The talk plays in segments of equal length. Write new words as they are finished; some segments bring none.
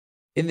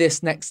In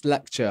this next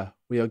lecture,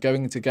 we are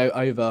going to go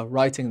over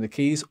writing the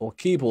keys or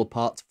keyboard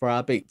parts for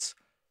our beats.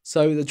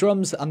 So the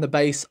drums and the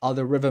bass are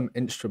the rhythm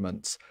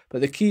instruments, but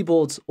the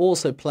keyboards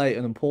also play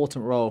an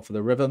important role for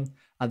the rhythm,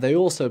 and they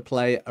also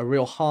play a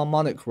real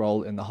harmonic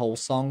role in the whole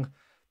song,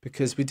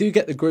 because we do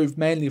get the groove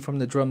mainly from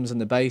the drums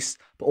and the bass,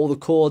 but all the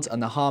chords and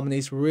the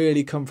harmonies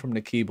really come from the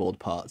keyboard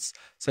parts.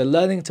 So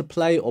learning to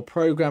play or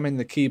programming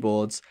the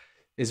keyboards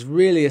is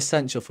really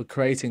essential for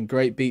creating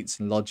great beats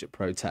in Logic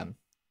Pro 10.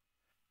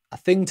 A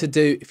thing to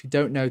do if you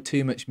don't know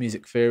too much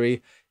music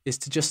theory is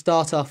to just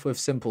start off with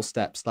simple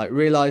steps like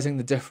realizing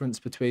the difference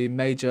between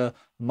major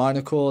and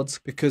minor chords,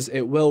 because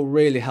it will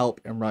really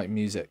help in writing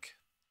music.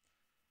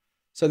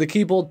 So the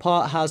keyboard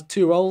part has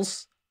two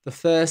roles. The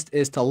first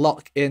is to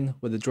lock in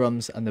with the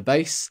drums and the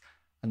bass,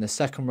 and the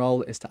second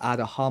role is to add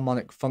a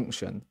harmonic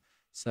function.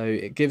 So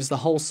it gives the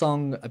whole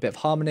song a bit of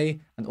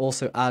harmony and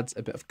also adds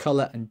a bit of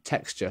color and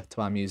texture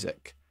to our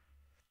music.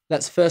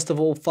 Let's first of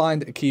all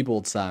find a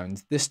keyboard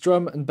sound. This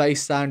drum and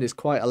bass sound is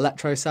quite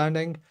electro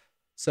sounding,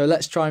 so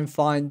let's try and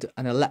find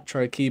an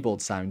electro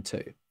keyboard sound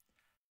too.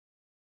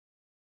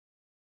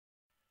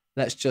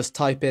 Let's just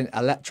type in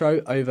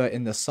electro over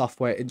in the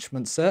software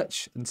instrument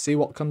search and see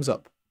what comes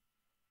up.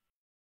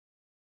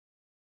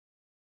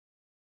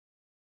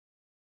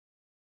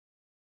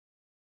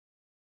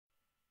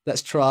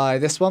 Let's try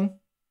this one.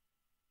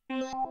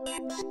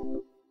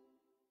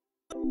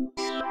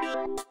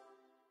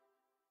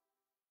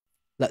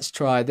 Let's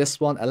try this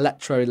one,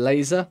 electro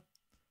laser.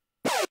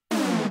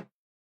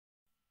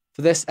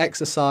 For this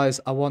exercise,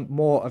 I want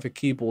more of a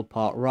keyboard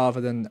part rather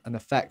than an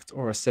effect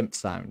or a synth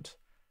sound.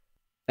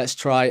 Let's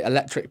try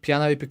electric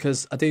piano,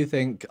 because I do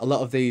think a lot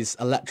of these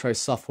electro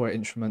software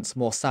instruments are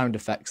more sound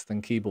effects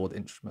than keyboard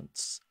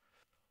instruments.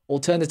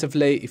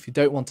 Alternatively, if you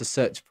don't want to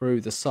search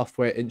through the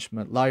software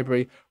instrument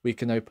library, we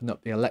can open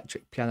up the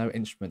electric piano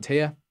instrument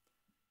here.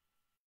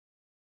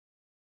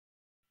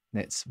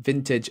 And it's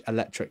vintage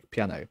electric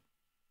piano.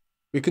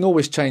 We can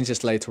always change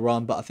this later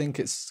on, but I think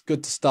it's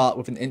good to start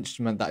with an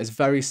instrument that is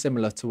very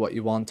similar to what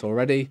you want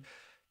already,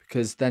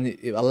 because then it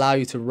will allow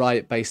you to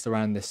write based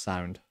around this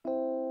sound.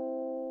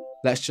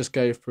 Let's just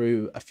go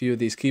through a few of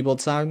these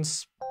keyboard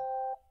sounds.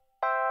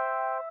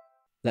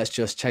 Let's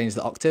just change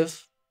the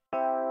octave.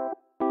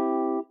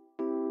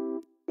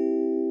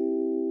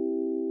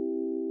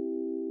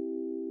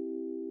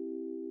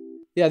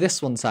 Yeah,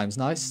 this one sounds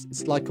nice.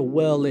 It's like a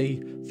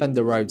whirly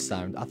Fender Rhodes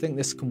sound. I think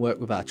this can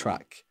work with our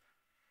track.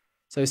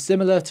 So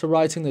similar to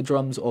writing the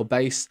drums or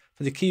bass,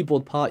 for the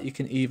keyboard part you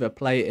can either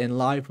play it in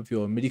live with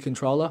your MIDI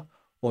controller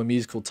or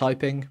musical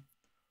typing,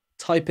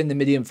 type in the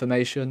MIDI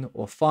information,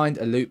 or find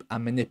a loop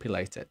and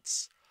manipulate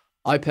it.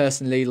 I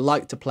personally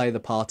like to play the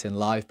part in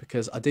live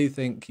because I do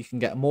think you can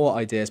get more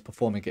ideas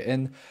performing it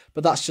in,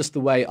 but that's just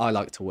the way I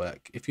like to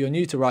work. If you're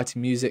new to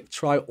writing music,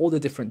 try all the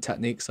different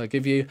techniques I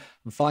give you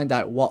and find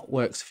out what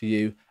works for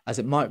you, as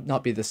it might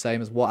not be the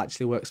same as what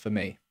actually works for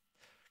me.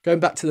 Going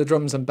back to the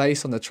drums and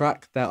bass on the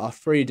track, there are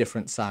three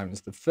different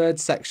sounds. The third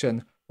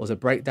section was a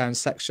breakdown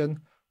section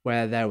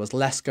where there was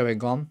less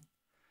going on.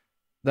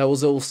 There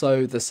was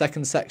also the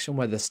second section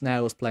where the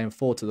snare was playing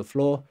 4 to the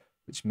floor,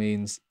 which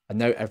means a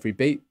note every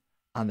beat,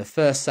 and the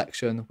first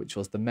section, which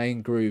was the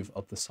main groove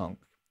of the song.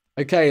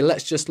 Okay,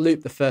 let's just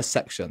loop the first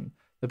section.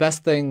 The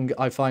best thing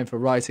I find for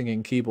writing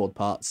in keyboard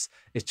parts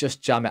is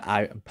just jam it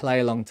out and play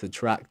along to the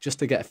track just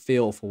to get a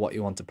feel for what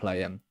you want to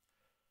play in.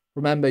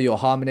 Remember your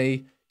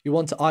harmony. You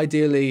want to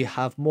ideally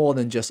have more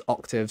than just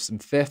octaves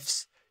and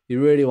fifths.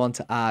 You really want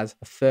to add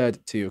a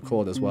third to your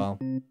chord as well.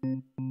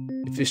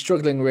 If you're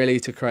struggling really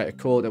to create a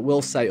chord, it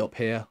will say up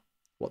here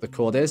what the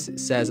chord is. It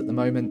says at the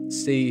moment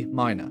C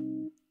minor.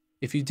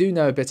 If you do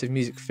know a bit of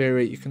music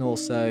theory, you can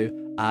also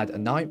add a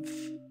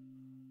 9th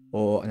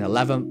or an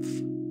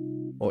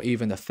 11th or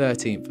even a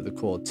 13th of the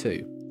chord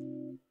too.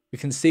 We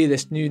can see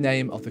this new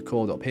name of the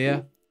chord up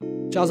here.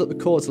 Jazz up the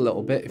chords a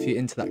little bit if you're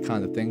into that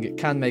kind of thing. It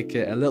can make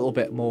it a little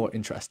bit more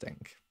interesting.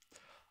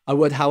 I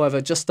would,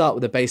 however, just start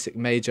with the basic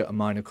major and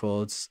minor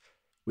chords,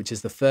 which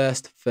is the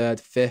first,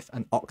 third, fifth,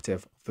 and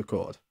octave of the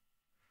chord.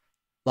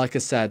 Like I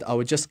said, I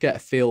would just get a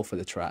feel for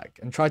the track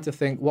and try to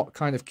think what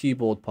kind of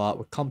keyboard part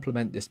would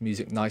complement this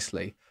music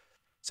nicely.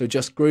 So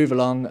just groove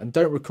along and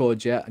don't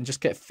record yet and just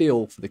get a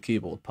feel for the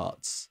keyboard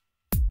parts.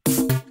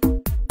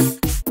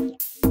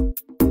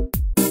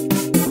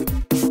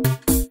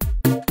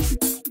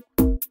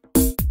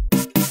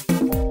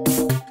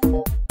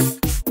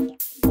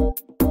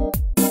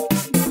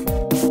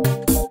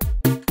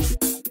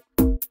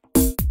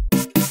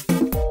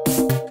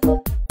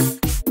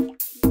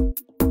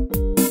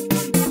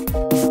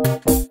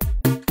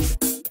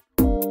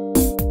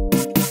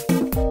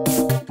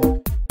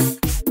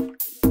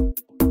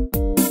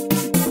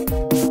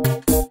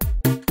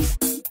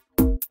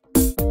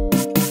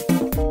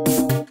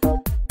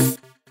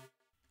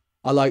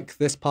 I like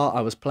this part I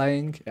was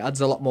playing. It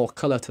adds a lot more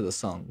colour to the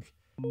song.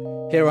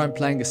 Here I'm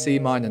playing a C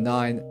minor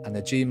 9 and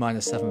a G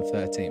minor 7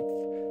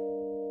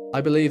 13th.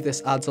 I believe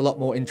this adds a lot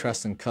more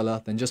interest and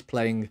colour than just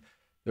playing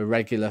the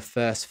regular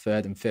first,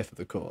 third and fifth of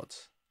the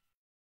chords.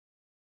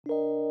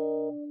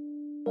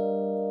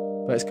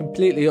 but it's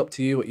completely up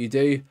to you what you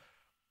do.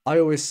 I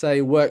always say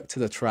work to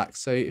the track.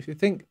 So if you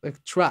think the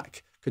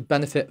track could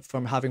benefit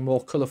from having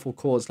more colourful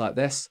chords like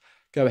this,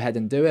 go ahead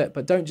and do it,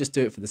 but don't just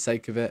do it for the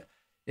sake of it.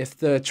 If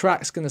the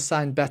track's going to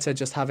sound better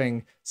just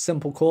having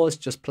simple chords,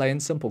 just play in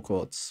simple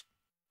chords.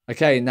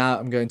 Okay, now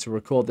I'm going to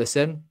record this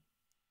in.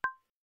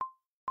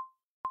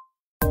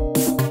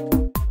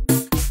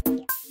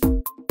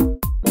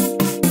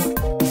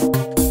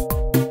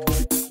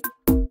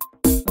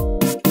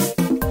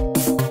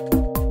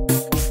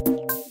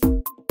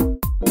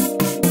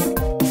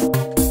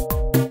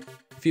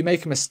 If you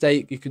make a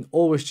mistake, you can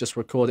always just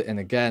record it in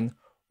again,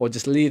 or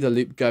just leave the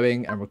loop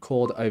going and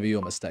record over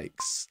your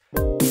mistakes.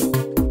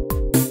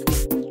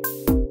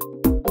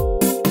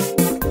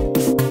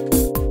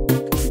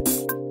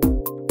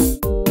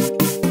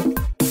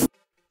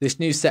 This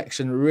new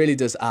section really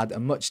does add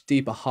a much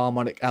deeper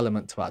harmonic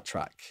element to our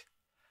track.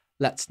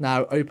 Let's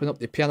now open up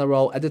the piano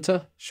roll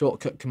editor,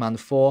 shortcut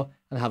Command 4,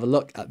 and have a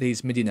look at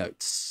these MIDI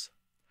notes.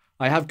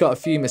 I have got a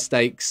few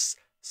mistakes,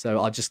 so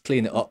I'll just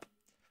clean it up.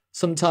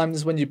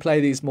 Sometimes when you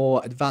play these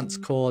more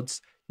advanced chords,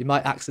 you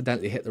might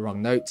accidentally hit the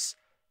wrong notes,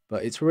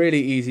 but it's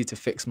really easy to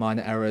fix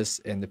minor errors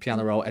in the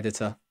piano roll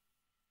editor.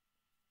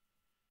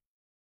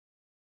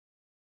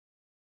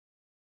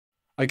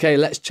 Okay,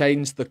 let's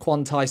change the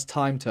quantized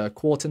time to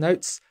quarter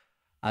notes,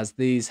 as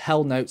these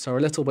held notes are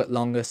a little bit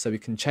longer, so we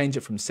can change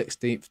it from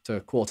 16th to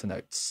quarter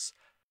notes.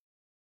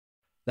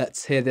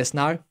 Let's hear this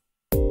now.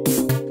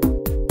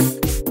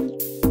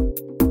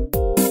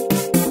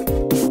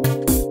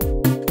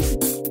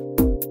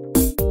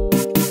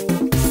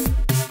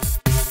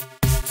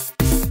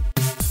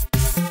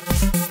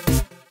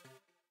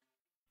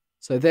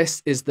 So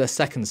this is the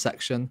second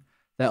section.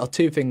 There are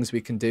two things we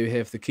can do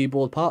here for the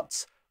keyboard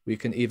parts. We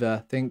can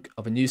either think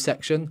of a new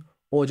section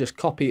or just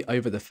copy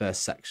over the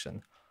first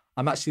section.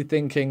 I'm actually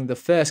thinking the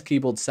first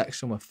keyboard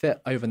section will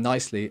fit over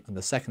nicely on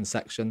the second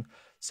section.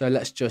 So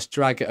let's just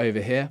drag it over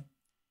here.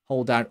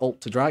 Hold down Alt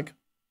to drag.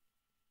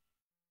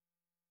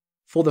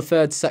 For the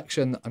third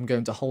section, I'm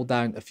going to hold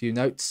down a few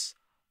notes.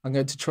 I'm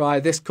going to try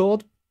this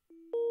chord,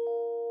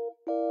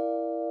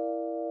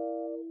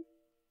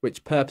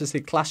 which purposely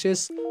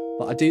clashes,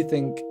 but I do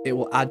think it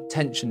will add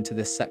tension to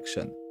this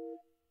section.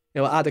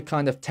 It will add a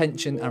kind of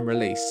tension and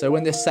release. So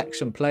when this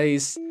section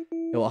plays,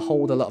 it will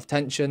hold a lot of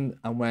tension,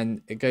 and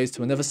when it goes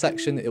to another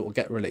section, it will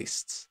get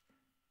released.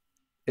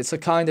 It's a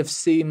kind of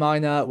C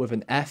minor with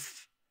an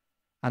F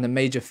and a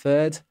major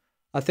third.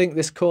 I think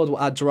this chord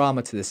will add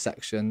drama to this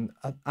section,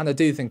 and I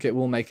do think it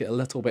will make it a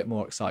little bit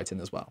more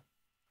exciting as well.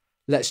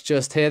 Let's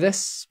just hear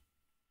this.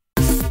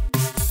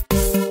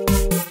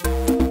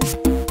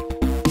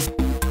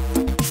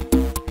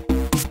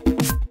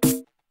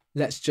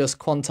 Let's just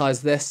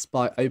quantize this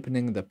by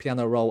opening the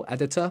piano roll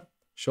editor,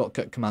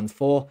 shortcut Command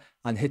 4,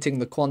 and hitting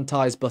the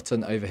quantize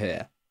button over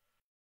here.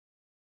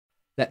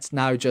 Let's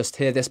now just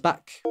hear this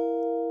back.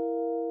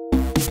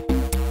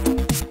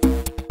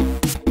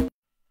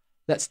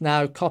 Let's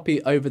now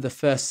copy over the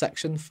first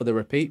section for the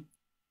repeat.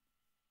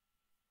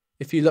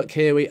 If you look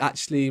here, we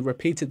actually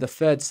repeated the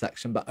third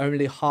section, but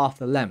only half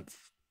the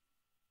length.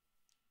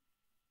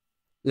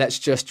 Let's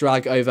just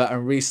drag over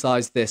and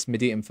resize this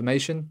MIDI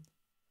information.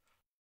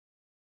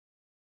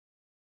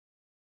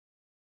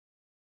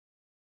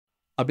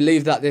 I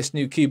believe that this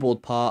new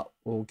keyboard part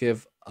will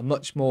give a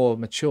much more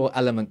mature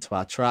element to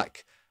our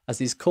track, as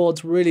these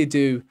chords really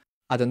do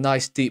add a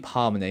nice deep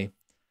harmony,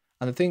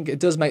 and I think it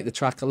does make the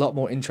track a lot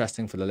more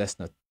interesting for the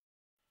listener.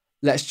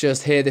 Let's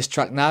just hear this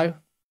track now.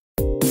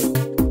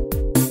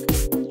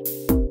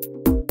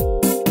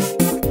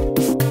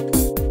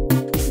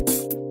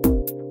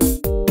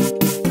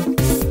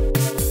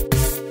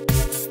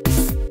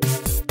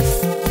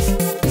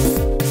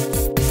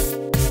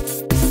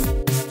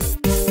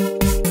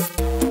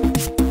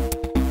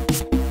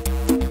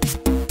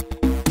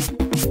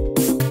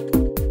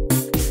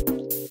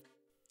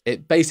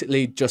 It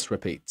basically just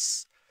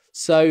repeats.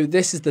 So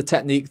this is the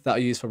technique that I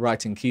use for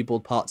writing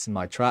keyboard parts in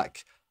my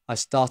track. I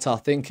start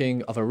off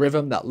thinking of a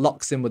rhythm that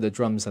locks in with the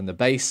drums and the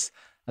bass,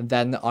 and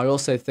then I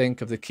also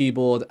think of the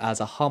keyboard as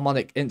a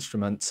harmonic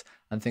instrument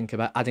and think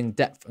about adding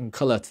depth and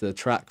colour to the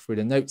track through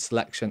the note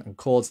selection and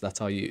chords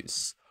that I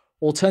use.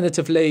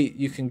 Alternatively,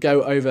 you can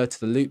go over to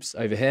the loops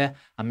over here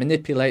and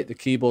manipulate the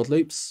keyboard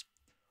loops.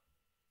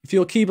 If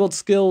your keyboard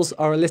skills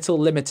are a little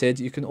limited,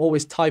 you can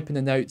always type in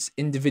the notes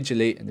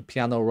individually in the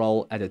piano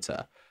roll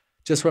editor.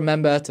 Just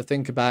remember to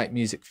think about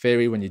music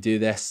theory when you do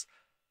this,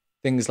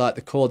 things like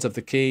the chords of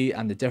the key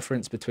and the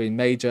difference between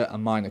major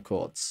and minor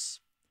chords.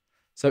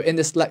 So in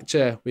this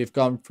lecture, we've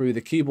gone through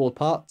the keyboard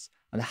parts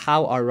and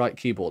how I write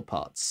keyboard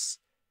parts.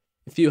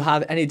 If you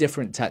have any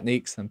different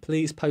techniques, then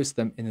please post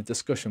them in the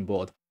discussion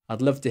board.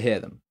 I'd love to hear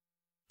them.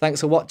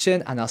 Thanks for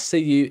watching, and I'll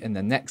see you in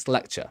the next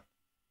lecture.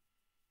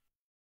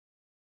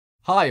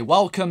 Hi,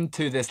 welcome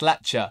to this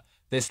lecture.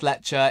 This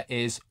lecture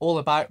is all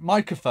about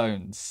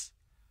microphones.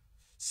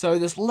 So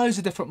there's loads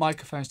of different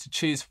microphones to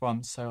choose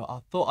from, so I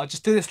thought I'd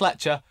just do this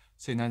lecture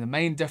so you know the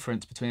main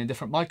difference between the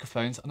different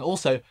microphones, and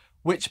also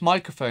which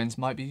microphones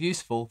might be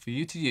useful for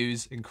you to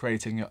use in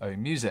creating your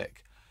own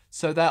music.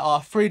 So there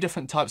are 3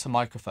 different types of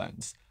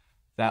microphones.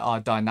 There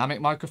are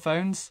dynamic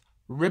microphones,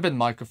 ribbon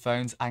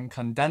microphones, and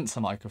condenser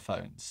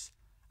microphones.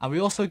 And we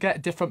also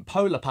get different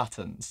polar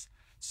patterns.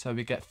 So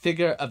we get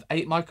figure of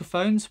 8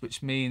 microphones,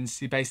 which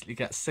means you basically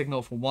get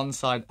signal from one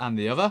side and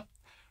the other.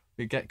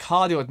 We get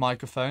cardioid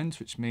microphones,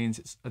 which means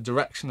it's a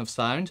direction of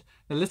sound,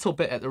 a little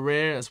bit at the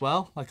rear as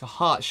well, like a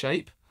heart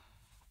shape.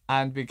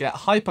 And we get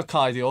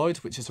hypercardioid,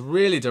 which is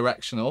really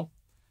directional.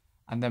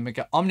 And then we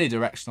get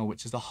omnidirectional,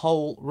 which is the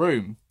whole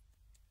room.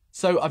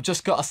 So I've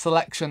just got a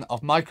selection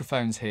of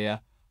microphones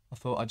here. I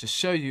thought I'd just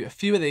show you a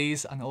few of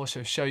these and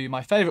also show you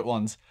my favourite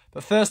ones.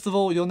 But first of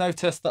all, you'll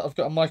notice that I've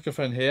got a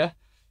microphone here.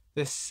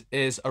 This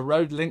is a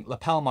Rode Link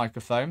lapel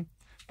microphone.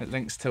 It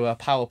links to a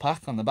power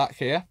pack on the back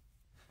here.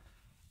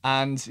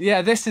 And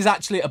yeah, this is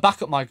actually a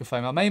backup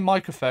microphone. My main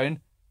microphone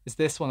is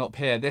this one up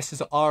here. This is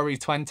an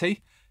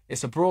RE20.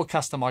 It's a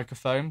broadcaster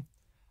microphone.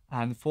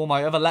 And for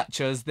my other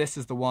lectures, this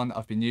is the one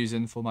I've been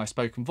using for my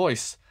spoken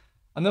voice.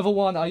 Another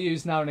one I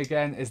use now and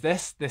again is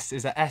this. This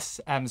is a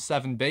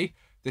SM7B.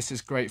 This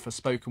is great for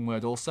spoken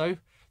word also.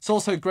 It's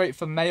also great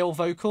for male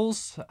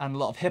vocals and a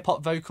lot of hip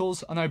hop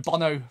vocals. I know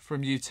Bono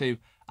from U2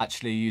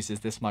 actually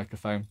uses this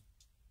microphone.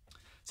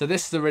 So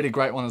this is a really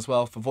great one as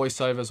well for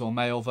voiceovers or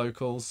male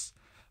vocals,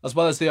 as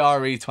well as the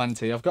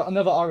RE20. I've got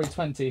another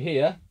RE20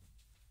 here.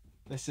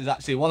 This is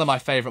actually one of my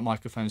favourite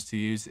microphones to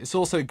use. It's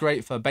also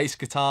great for bass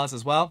guitars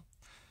as well.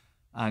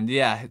 And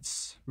yeah,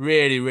 it's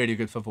really, really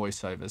good for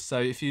voiceovers. So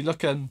if you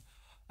look at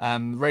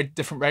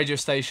different radio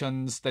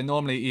stations, they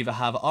normally either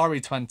have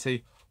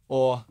RE20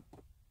 or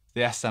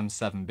the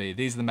SM7B.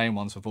 These are the main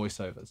ones for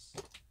voiceovers.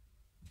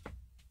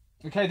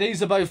 Okay,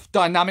 these are both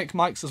dynamic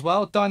mics as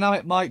well.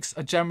 Dynamic mics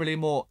are generally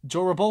more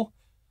durable.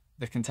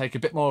 They can take a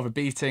bit more of a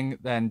beating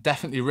than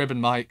definitely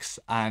ribbon mics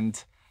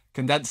and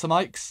condenser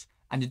mics.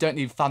 And you don't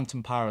need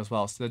phantom power as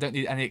well, so they don't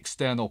need any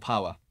external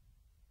power.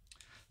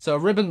 So a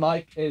ribbon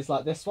mic is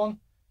like this one.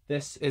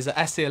 This is a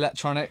SE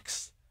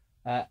Electronics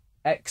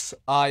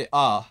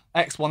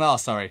X1R,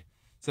 sorry.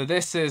 So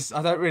this is,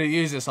 I don't really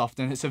use this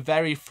often. It's a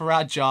very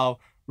fragile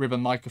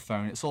ribbon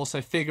microphone. It's also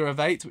figure of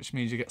 8, which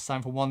means you get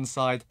sound from one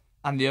side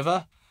and the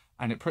other.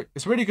 And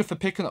it's really good for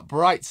picking up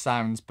bright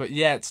sounds, but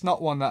yeah, it's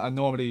not one that I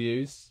normally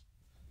use.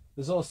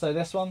 There's also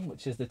this one,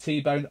 which is the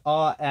T-Bone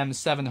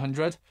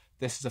RM700.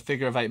 This is a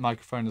figure of 8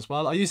 microphone as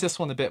well. I use this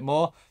one a bit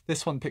more.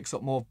 This one picks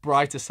up more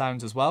brighter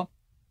sounds as well.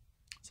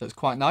 So it's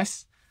quite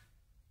nice.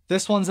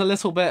 This one's a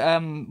little bit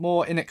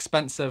more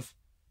inexpensive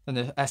than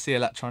the SE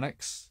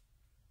Electronics.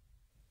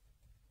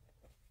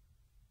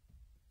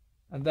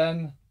 And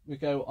then we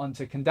go on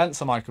to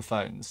condenser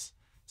microphones.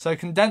 So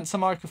condenser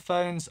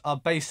microphones are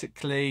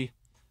basically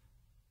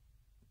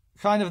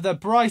they're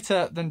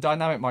brighter than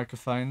dynamic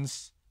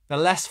microphones. They're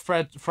less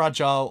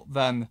fragile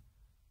than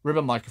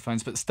ribbon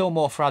microphones, but still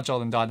more fragile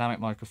than dynamic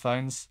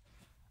microphones.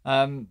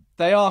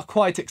 They are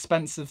quite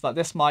expensive. Like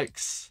this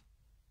mic's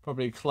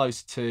probably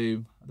close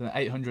to, I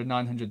don't know,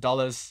 $800,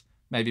 $900,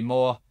 maybe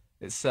more.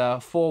 It's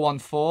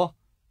 414.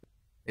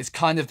 It's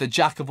kind of the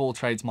jack of all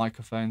trades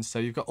microphone. So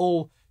you've got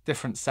all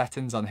different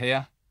settings on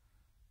here.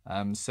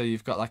 So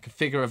you've got like a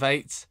figure of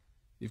 8.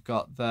 You've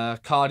got the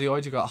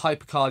cardioid, you've got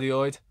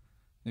hypercardioid.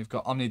 You've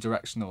got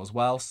omnidirectional as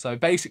well. So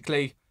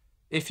basically,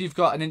 if you've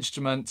got an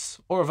instrument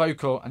or a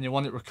vocal and you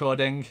want it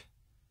recording,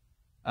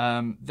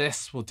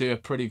 this will do a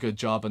pretty good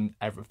job on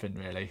everything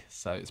really.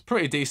 So it's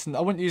pretty decent. I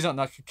wouldn't use it on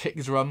like a kick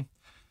drum.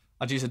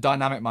 I'd use a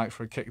dynamic mic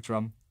for a kick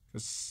drum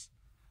because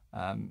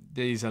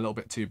these are a little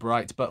bit too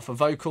bright. But for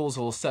vocals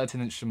or certain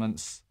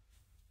instruments,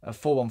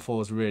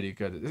 414 is really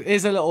good. It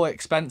is a little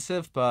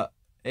expensive, but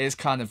it is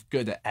kind of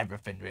good at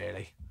everything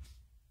really.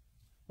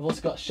 I've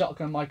also got a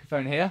shotgun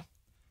microphone here.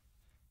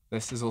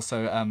 This is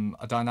also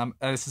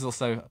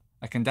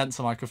a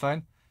condenser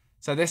microphone.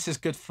 So this is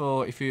good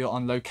for if you're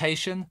on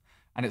location,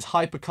 and it's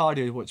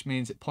hypercardioid, which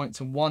means it points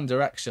in one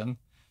direction.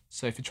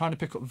 So if you're trying to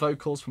pick up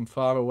vocals from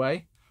far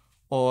away,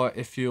 or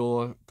if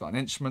you've got an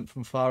instrument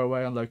from far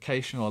away on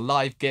location or a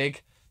live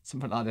gig,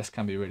 something like this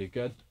can be really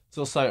good. It's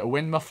also a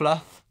wind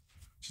muffler,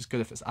 which is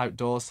good if it's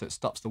outdoors, so it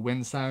stops the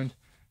wind sound.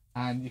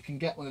 And you can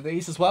get one of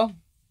these as well,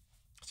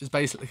 which is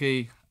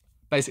basically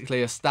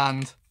a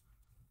stand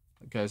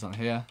that goes on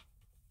here.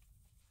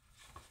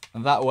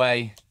 And that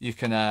way you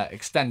can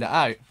extend it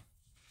out.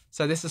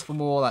 So this is for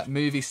more like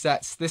movie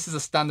sets. This is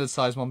a standard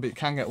size one, but you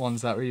can get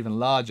ones that are even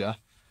larger.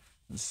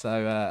 And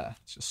so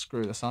let's just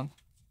screw this on.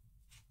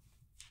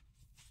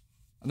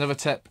 Another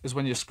tip is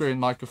when you're screwing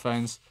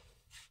microphones,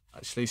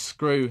 actually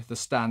screw the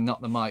stand,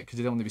 not the mic, because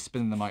you don't want to be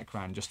spinning the mic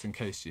around just in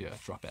case you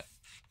drop it.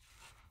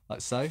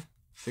 Like so.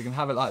 So you can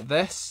have it like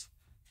this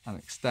and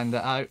extend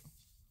it out.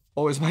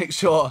 Always make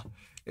sure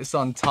it's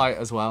on tight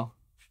as well.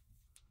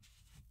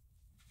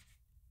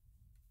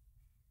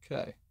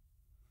 Okay,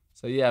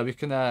 so yeah, we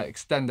can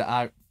extend it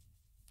out.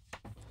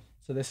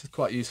 So this is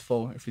quite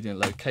useful if you're doing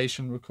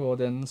location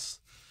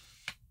recordings.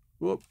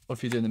 Whoop. Or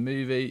if you're doing a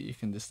movie, you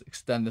can just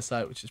extend this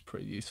out, which is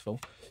pretty useful.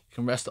 You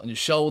can rest it on your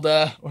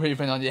shoulder or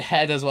even on your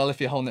head as well if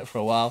you're holding it for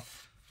a while.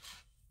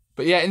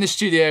 But yeah, in the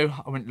studio,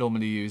 I wouldn't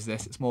normally use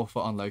this. It's more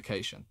for on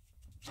location.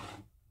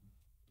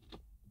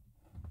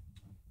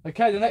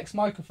 Okay, the next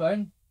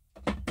microphone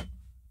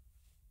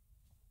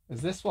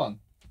is this one,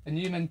 a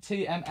Neumann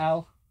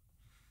TML.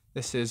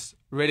 This is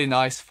really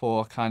nice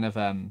for kind of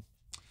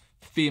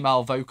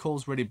female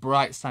vocals, really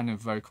bright sounding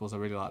vocals. I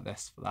really like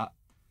this for that.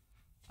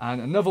 And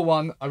another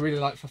one I really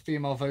like for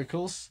female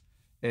vocals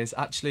is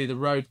actually the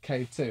Rode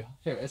K2.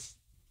 Here it is.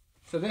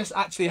 So this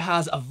actually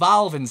has a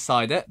valve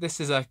inside it. This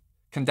is a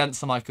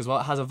condenser mic as well.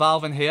 It has a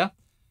valve in here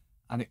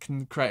and it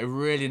can create a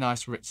really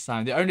nice rich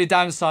sound. The only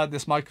downside of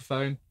this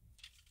microphone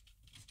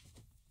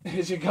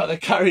is you've got to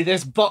carry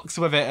this box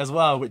with it as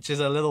well, which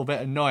is a little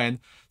bit annoying.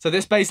 So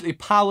this basically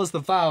powers the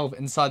valve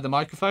inside the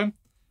microphone,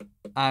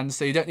 and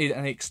so you don't need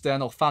any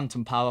external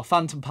phantom power.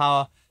 Phantom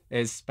power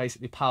is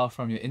basically power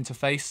from your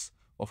interface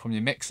or from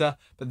your mixer,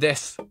 but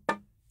this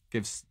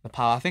gives the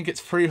power. I think it's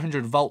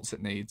 300 volts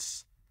it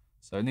needs,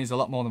 so it needs a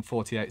lot more than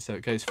 48, so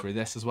it goes through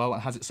this as well. It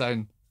has its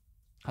own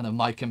kind of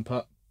mic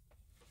input.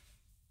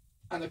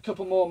 And a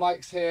couple more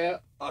mics here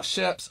are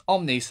Sherp's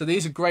Omni. So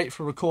these are great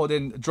for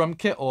recording a drum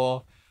kit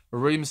or a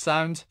room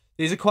sound.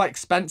 These are quite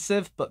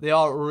expensive, but they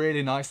are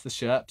really nice, the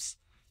Sherps.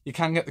 You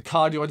can get the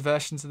cardioid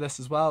versions of this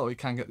as well, or you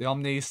can get the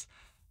Omnis.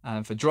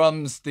 And for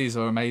drums, these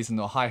are amazing,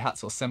 or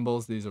hi-hats or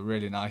cymbals, these are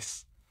really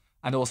nice.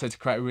 And also to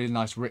create a really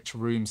nice rich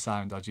room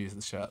sound, I'd use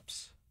the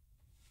Sherps.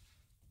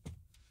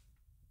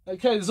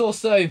 Okay, there's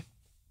also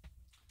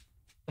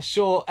a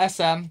Shure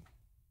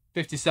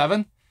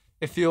SM57.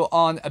 If you're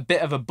on a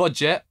bit of a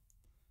budget,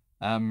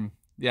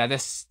 yeah,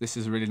 this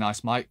is a really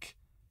nice mic.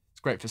 It's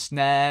great for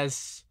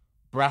snares,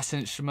 brass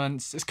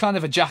instruments. It's kind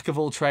of a jack of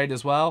all trade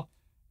as well.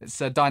 It's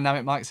a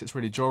dynamic mic, so it's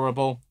really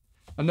durable.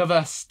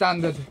 Another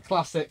standard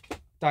classic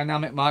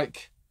dynamic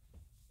mic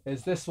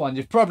is this one.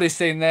 You've probably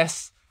seen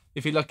this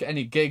if you look at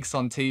any gigs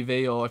on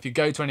TV, or if you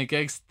go to any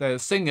gigs. The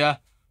singer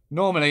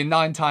normally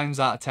 9 times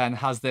out of 10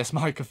 has this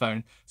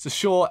microphone. It's a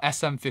Shure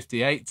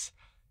SM58.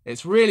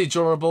 It's really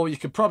durable. You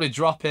could probably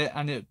drop it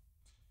and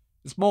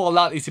it's more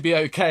likely to be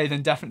okay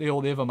than definitely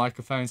all the other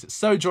microphones. It's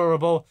so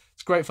durable.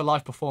 It's great for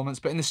live performance,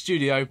 but in the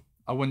studio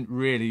I wouldn't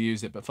really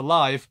use it. But for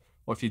live,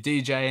 or if you're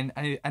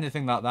DJing,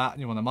 anything like that,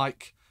 and you want a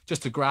mic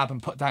just to grab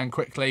and put down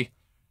quickly,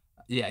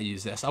 yeah,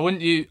 use this. I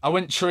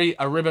wouldn't treat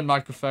a ribbon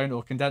microphone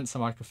or condenser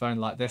microphone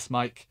like this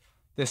mic.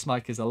 This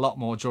mic is a lot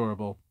more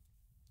durable.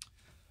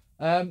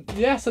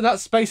 Yeah, so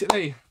that's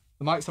basically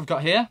the mics I've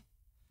got here.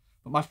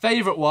 But my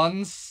favourite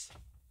ones,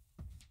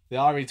 the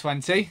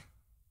RE20.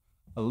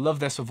 I love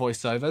this for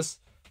voiceovers.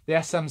 The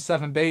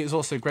SM7B is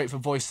also great for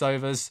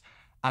voiceovers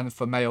and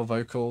for male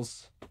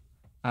vocals.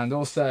 And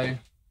also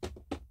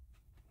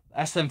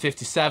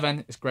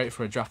SM57 is great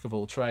for a jack of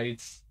all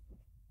trades.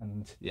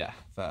 And yeah,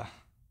 the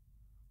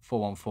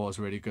 414 is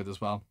really good as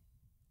well.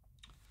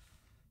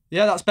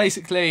 Yeah, that's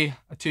basically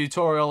a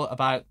tutorial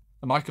about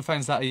the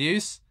microphones that I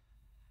use.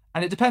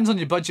 And it depends on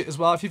your budget as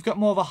well. If you've got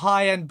more of a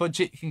high-end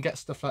budget, you can get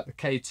stuff like the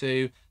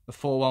K2, the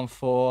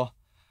 414.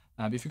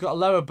 But if you've got a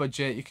lower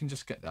budget, you can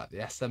just get that, the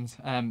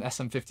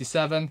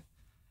SM57.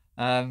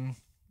 And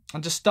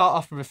just start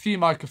off with a few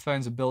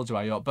microphones and build your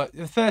way up. But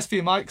the first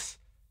few mics,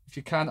 if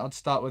you can, I'd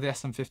start with the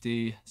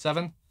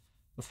SM57,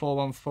 the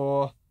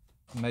 414,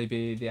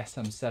 maybe the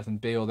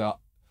SM7B or the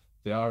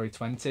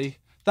RE20.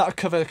 That would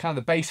cover kind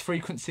of the bass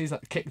frequencies,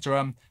 like the kick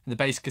drum and the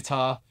bass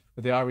guitar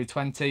with the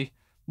RE20.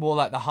 More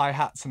like the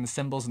hi-hats and the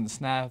cymbals and the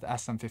snare, the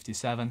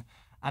SM57.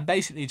 And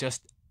basically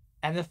just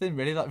anything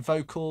really, like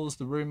vocals,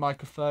 the room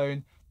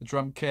microphone, the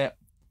drum kit,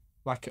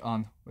 whack it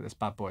on with this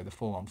bad boy, the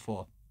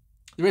 414.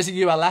 There is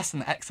a ULS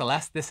and the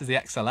XLS. This is the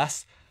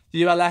XLS.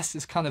 The ULS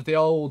is kind of the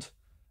old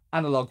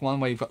analog one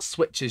where you've got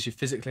switches you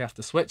physically have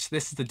to switch.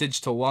 This is the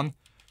digital one,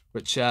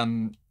 which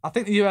I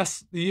think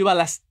the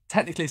ULS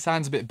technically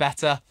sounds a bit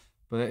better,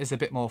 but it is a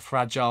bit more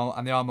fragile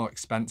and they are more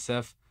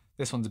expensive.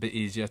 This one's a bit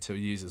easier to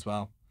use as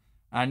well.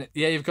 And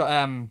yeah, you've got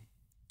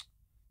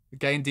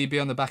gain dB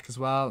on the back as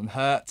well and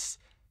hertz.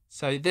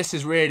 So this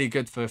is really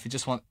good for if you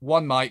just want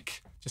one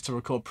mic just to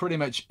record pretty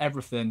much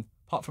everything,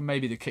 apart from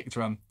maybe the kick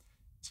drum.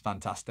 It's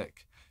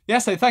fantastic. Yeah,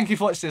 so thank you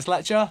for watching this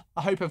lecture.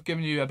 I hope I've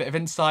given you a bit of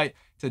insight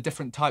to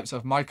different types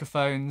of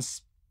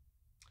microphones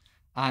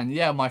and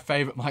yeah, my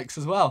favourite mics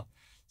as well.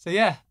 So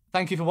yeah,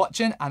 thank you for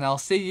watching and I'll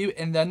see you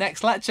in the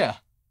next lecture.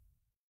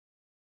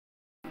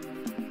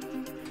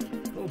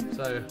 Cool,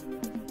 so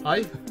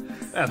hi.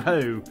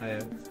 Hello.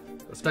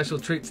 A special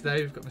treat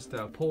today, we've got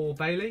Mr. Paul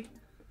Bailey.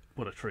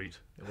 What a treat.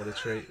 What a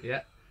treat,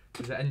 yeah.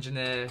 He's an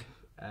engineer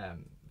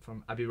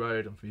from Abbey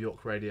Road and from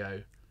York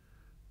Radio.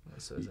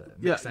 So he's a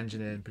mixed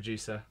engineer and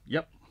producer.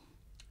 Yep.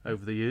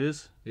 Over the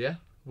years. Yeah.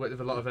 Worked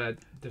with a lot of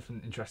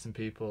different interesting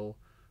people,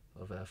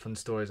 of fun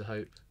stories, I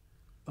hope.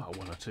 Oh,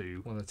 one or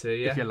two. One or two,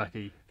 yeah. If you're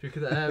lucky. If you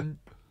could,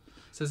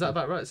 so is that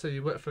about right? So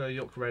you worked for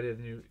York Radio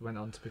and you went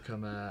on to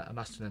become a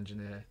mastering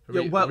engineer?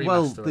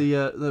 Well,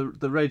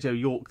 the Radio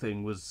York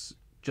thing was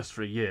just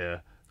for a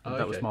year. Oh,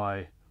 that was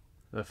my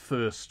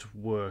first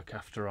work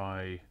after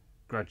I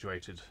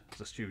graduated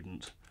as a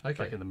student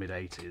back in the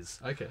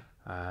mid-80s. Okay.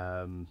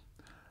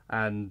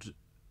 And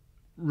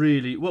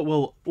really,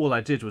 well, all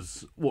I did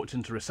was walked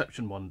into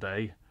reception one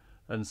day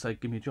and said,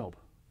 "Give me a job."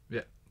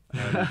 Yeah.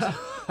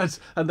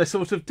 And they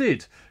sort of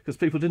did, because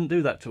people didn't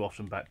do that too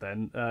often back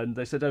then. And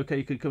they said, okay,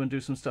 you could come and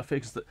do some stuff here.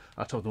 Because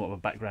I told them what my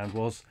background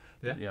was.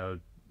 Yeah. You know,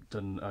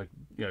 done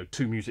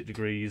 2 music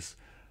degrees,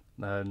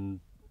 and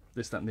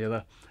this, that, and the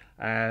other.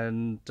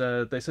 And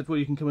they said, well,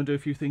 you can come and do a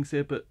few things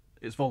here, but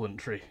it's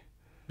voluntary.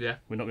 Yeah.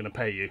 We're not going to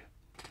pay you.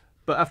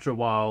 But after a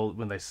while,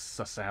 when they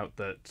suss out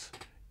that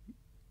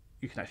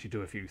you can actually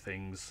do a few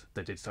things,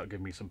 they did start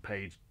giving me some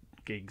paid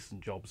gigs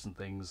and jobs and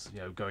things. You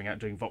know, going out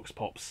doing vox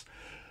pops,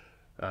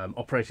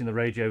 operating the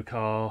radio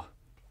car,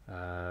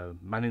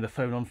 manning the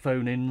phone on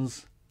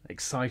phone-ins,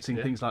 exciting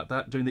things like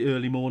that. Doing the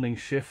early morning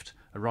shift,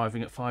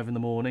 arriving at 5 in the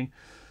morning,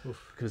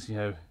 because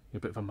you're a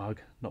bit of a mug.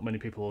 Not many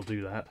people will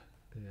do that.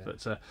 Yeah.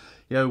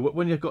 But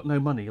when you've got no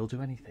money, you'll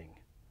do anything,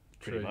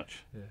 pretty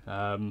much.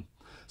 Yeah.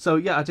 So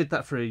yeah, I did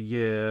that for a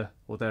year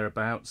or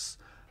thereabouts,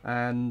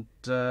 and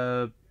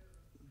that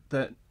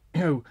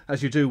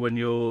as you do when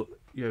you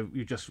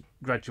just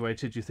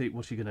graduated, you think,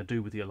 what are you going to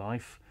do with your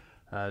life?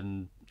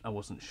 And I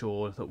wasn't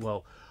sure. I thought,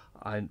 well,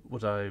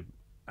 what I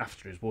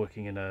after is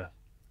working in a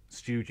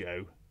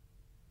studio,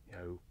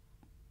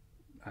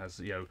 as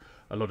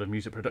a lot of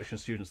music production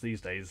students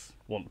these days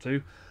want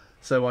to.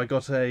 So I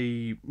got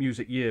a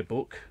music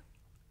yearbook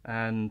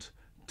and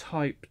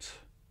typed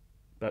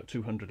about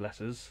 200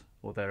 letters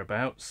or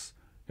thereabouts,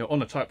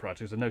 on a typewriter,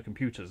 because there were no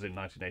computers in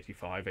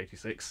 1985,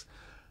 86.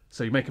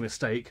 So you make a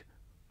mistake,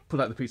 pull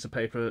out the piece of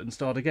paper and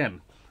start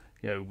again,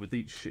 with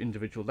each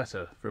individual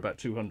letter, for about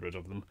 200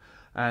 of them.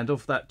 And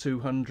of that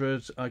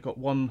 200, I got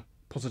one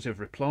positive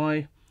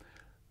reply,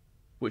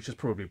 which is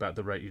probably about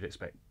the rate you'd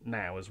expect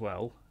now as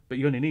well, but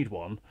you only need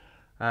one.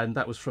 And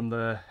that was from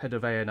the head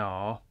of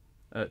A&R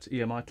at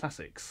EMI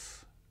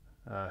Classics,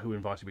 who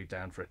invited me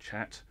down for a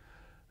chat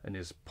in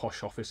his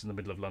posh office in the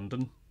middle of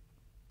London.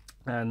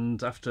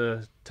 And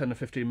after 10 or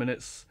 15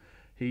 minutes,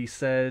 he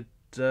said,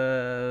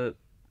 I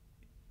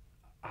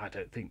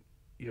don't think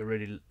you're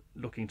really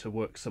looking to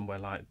work somewhere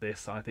like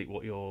this. I think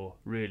what you're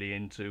really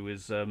into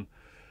is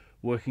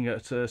working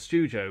at a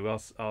studio.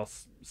 I'll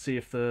see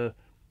if the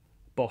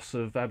boss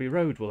of Abbey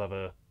Road will have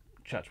a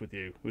chat with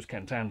you, who's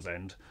Ken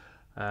Townsend.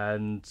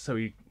 And so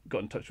he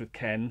got in touch with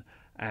Ken,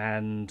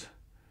 and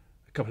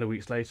a couple of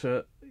weeks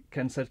later,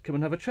 Ken said, come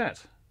and have a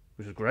chat,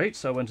 which was great.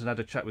 So I went and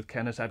had a chat with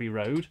Ken at Abbey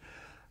Road,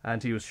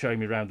 and he was showing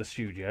me around the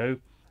studio,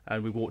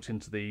 and we walked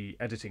into the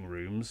editing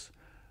rooms.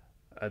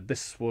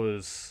 This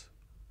was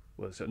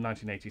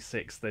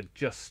 1986. They'd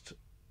just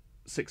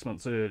 6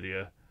 months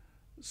earlier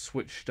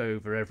switched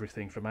over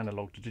everything from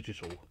analog to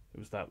digital. It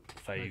was that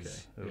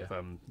phase of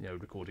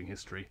recording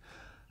history.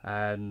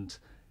 And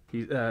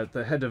he,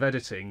 the head of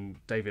editing,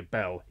 David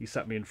Bell, he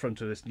sat me in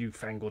front of this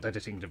newfangled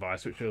editing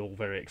device, which we're all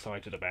very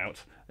excited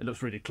about. It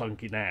looks really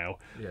clunky now,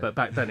 but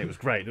back then it was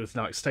great. It was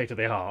like state of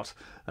the art.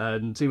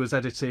 And he was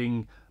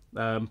editing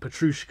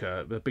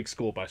Petrushka, a big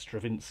score by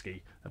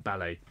Stravinsky, a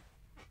ballet.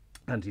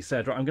 And he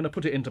said, right, I'm going to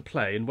put it into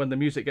play, and when the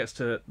music gets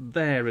to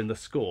there in the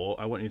score,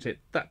 I want you to hit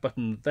that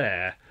button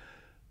there,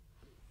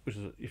 which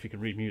is, if you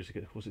can read music,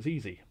 of course, it's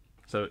easy.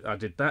 So I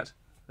did that,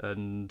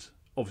 and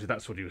obviously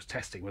that's what he was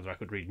testing, whether I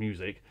could read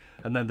music.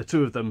 And then the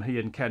two of them, he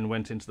and Ken,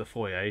 went into the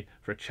foyer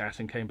for a chat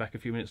and came back a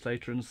few minutes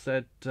later and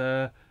said,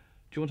 do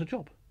you want a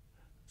job?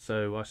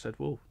 So I said,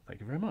 well,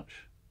 thank you very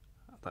much.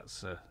 That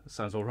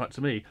sounds all right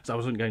to me. So I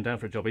wasn't going down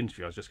for a job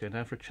interview, I was just going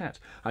down for a chat.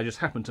 I just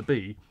happened to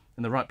be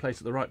in the right place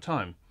at the right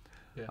time.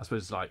 Yeah. I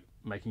suppose it's like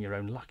making your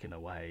own luck in a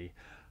way.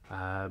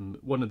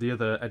 One of the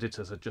other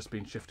editors had just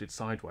been shifted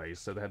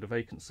sideways, so they had a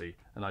vacancy,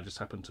 and I just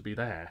happened to be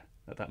there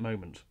at that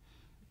moment.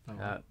 Oh,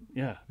 wow.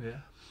 Yeah.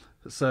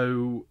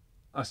 So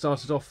I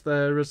started off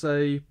there as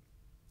a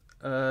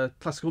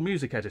classical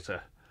music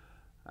editor,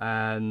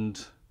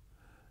 and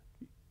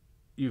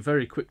you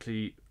very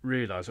quickly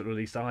realise, or at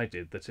least I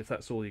did, that if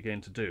that's all you're going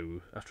to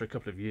do, after a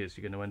couple of years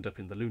you're going to end up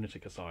in the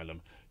lunatic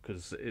asylum,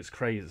 because it's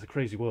crazy. It's a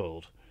crazy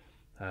world.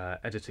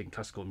 Editing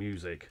classical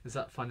music. Is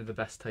that finding the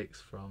best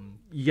takes from?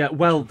 Yeah,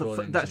 well,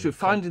 that's true.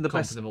 Finding the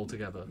best. Them all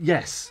together.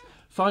 Yes,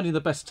 finding the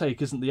best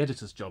take isn't the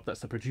editor's job. That's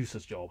the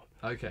producer's job.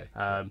 Okay.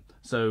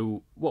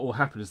 So what will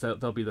happen is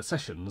there'll be the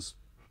sessions,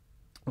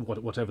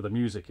 whatever the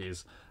music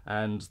is,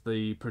 and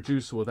the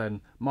producer will then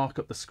mark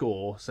up the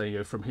score,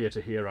 say, from here to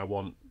here I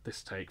want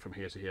this take, from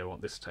here to here I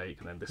want this take,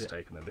 and then this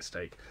take, and then this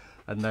take,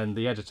 and then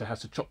the editor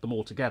has to chop them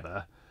all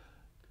together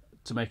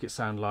to make it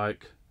sound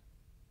like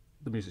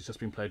the music's just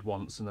been played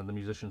once and then the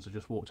musicians have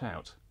just walked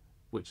out,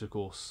 which of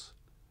course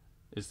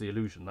is the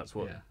illusion. That's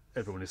what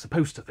everyone is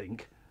supposed to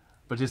think,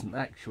 but isn't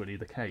actually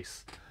the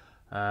case.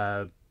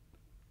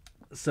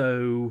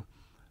 So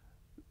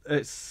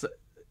it's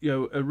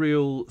a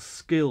real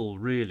skill,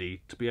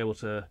 really, to be able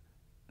to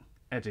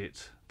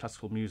edit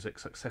classical music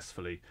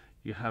successfully.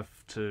 You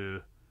have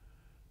to,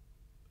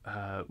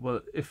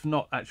 if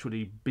not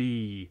actually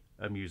be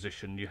a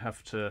musician, you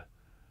have to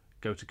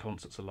go to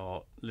concerts a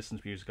lot, listen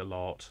to music a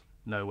lot,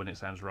 know when it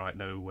sounds right,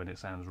 know when it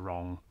sounds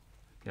wrong,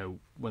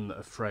 when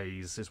a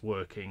phrase is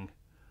working.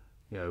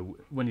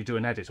 When you do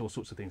an edit, all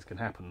sorts of things can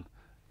happen.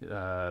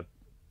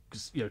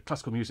 Because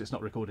classical music is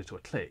not recorded to a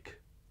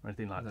click or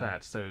anything like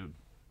that. So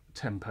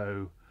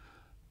tempo,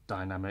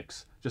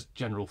 dynamics, just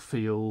general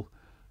feel.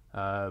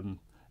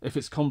 If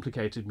it's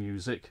complicated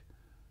music,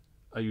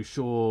 are you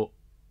sure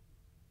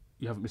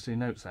you haven't missed any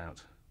notes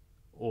out,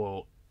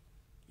 or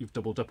you've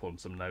doubled up on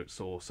some notes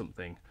or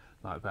something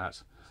like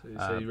that?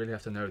 So you really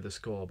have to know the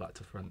score back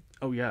to front.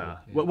 Oh yeah.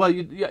 Yeah. Well,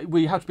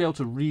 you have to be able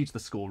to read the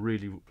score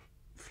really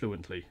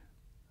fluently,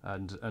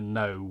 and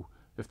know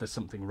if there's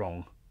something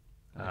wrong.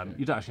 Okay.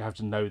 You don't actually have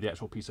to know the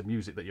actual piece of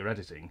music that you're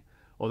editing,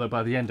 although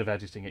by the end of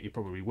editing it you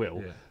probably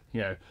will.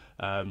 Yeah.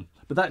 But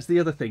that's the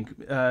other thing,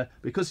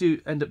 because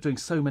you end up doing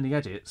so many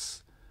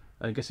edits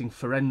and getting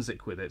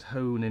forensic with it,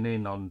 honing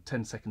in on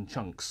 10-second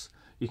chunks,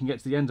 you can get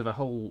to the end of a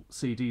whole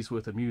CD's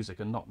worth of music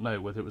and not know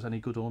whether it was any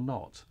good or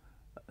not,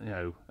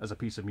 as a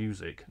piece of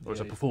music or as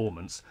a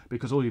performance,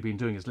 because all you've been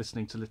doing is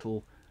listening to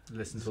little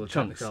listen to the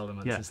chunks. technical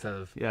elements instead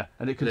of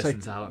and it can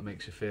listen to how it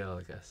makes you feel,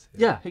 I guess.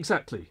 Yeah,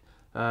 exactly.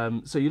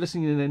 So you're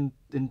listening in an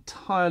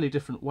entirely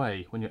different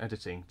way when you're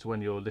editing to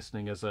when you're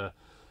listening as a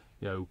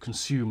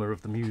consumer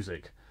of the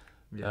music.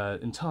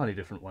 Entirely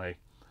different way.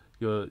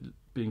 You're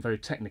being very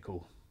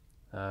technical,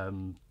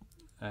 and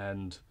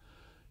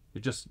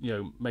you're just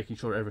making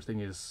sure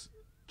everything is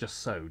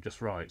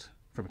just right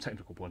from a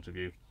technical point of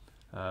view,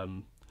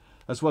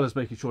 as well as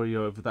making sure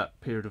over that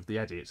period of the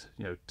edit,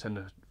 10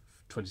 to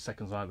 20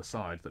 seconds either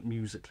side, that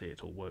musically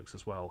it all works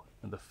as well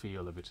and the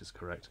feel of it is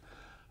correct.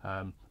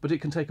 But it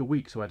can take a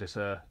week to edit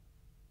a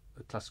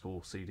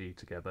classical CD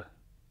together,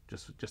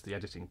 just the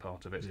editing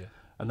part of it,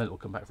 and then it'll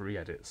come back for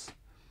re-edits,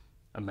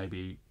 and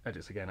maybe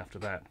edits again after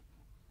that.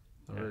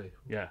 Oh, really?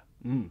 Yeah.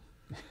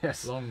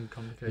 Yes. Long,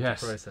 complicated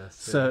process.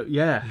 So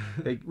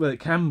it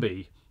can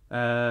be.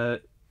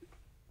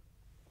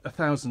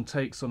 1,000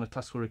 takes on a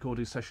classical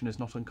recording session is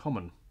not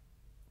uncommon.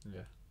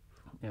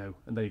 And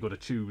then you've got to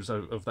choose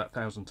of that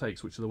 1,000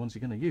 takes which are the ones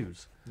you're going to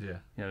use.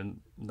 And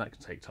that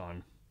can take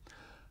time.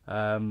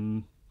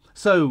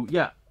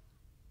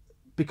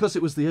 Because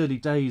it was the early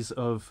days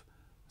of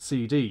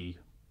CD,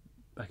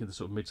 back in the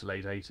sort of mid to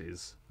late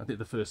 80s, I think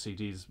the first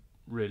CDs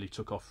really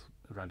took off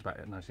around about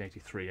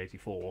 1983,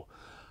 84.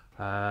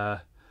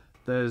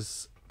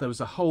 There was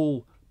a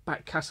whole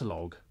back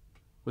catalogue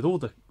with all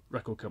the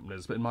record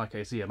companies, but in my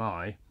case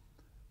EMI,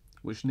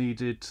 which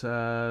needed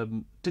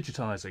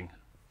digitising,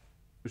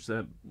 which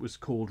was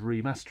called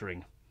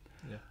remastering.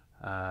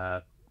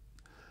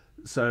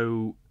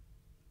 So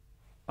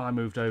I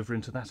moved over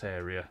into that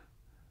area,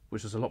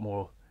 which was a lot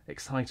more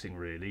exciting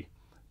really,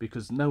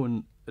 because no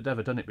one had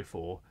ever done it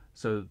before,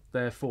 so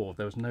therefore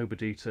there was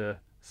nobody to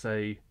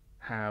say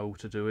how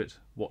to do it,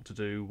 what to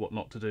do, what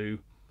not to do.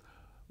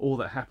 All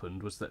that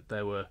happened was that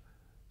there were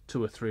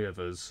 2 or 3 of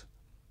us,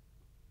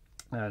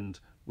 and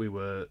we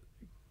were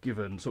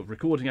given sort of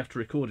recording after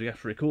recording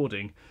after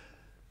recording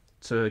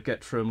to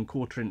get from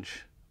 1/4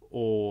 inch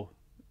or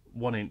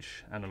 1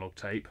 inch analog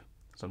tape.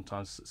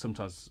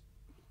 Sometimes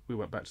we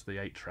went back to the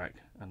 8-track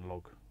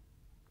analog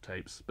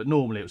tapes, but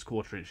normally it was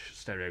 1/4 inch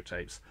stereo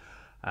tapes,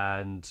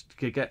 and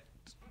to get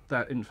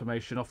that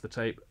information off the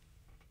tape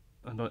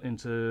and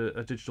into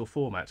a digital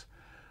format.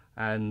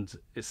 And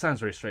it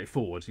sounds very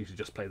straightforward, you should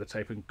just play the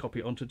tape and copy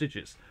it onto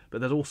digits, but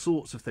there's all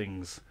sorts of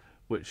things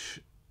which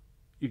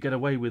you get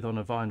away with on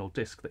a vinyl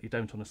disc that you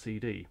don't on a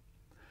CD.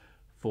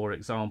 For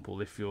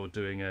example, if you're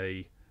doing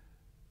a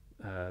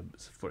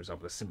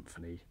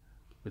symphony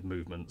with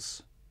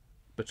movements,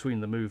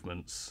 between the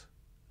movements,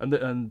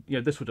 and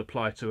this would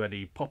apply to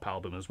any pop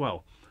album as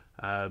well,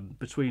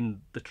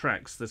 between the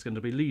tracks there's going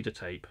to be leader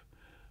tape,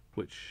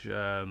 which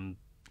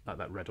like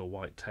that red or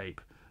white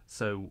tape.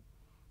 So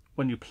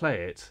when you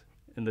play it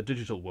in the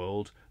digital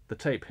world, the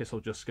tape hiss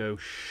will just go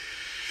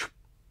shh,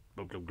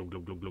 glug, glug, glug,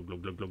 glug, glug, glug,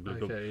 glug, glug, glug, glug,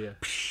 glug,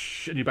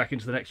 psh, and you're back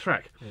into the next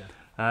track.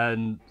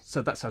 And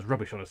so that sounds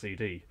rubbish on a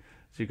CD.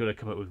 So you've got to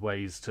come up with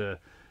ways to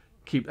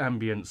keep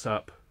ambience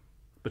up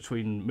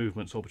between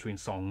movements or between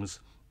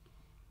songs,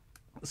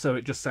 so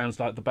it just sounds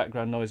like the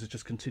background noise is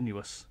just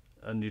continuous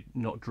and you're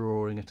not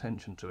drawing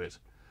attention to it.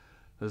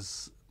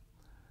 It's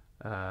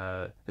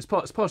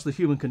part of the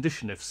human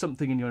condition. If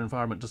something in your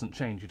environment doesn't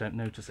change, you don't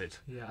notice it.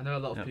 I know a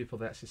lot of people,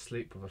 they actually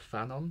sleep with a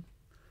fan on,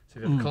 so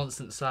if you have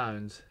constant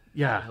sound,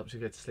 it helps you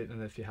go to sleep.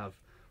 And if you have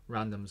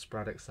random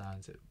sporadic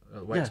sounds, it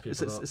wakes people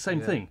up. It's the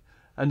same thing,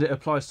 and it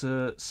applies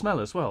to smell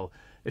as well.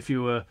 If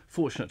you were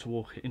fortunate to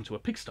walk into a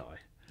pigsty,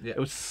 it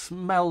would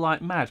smell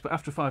like mad, but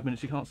after 5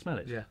 minutes you can't smell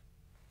it,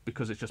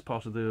 because it's just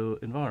part of the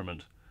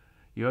environment.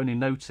 You only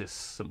notice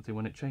something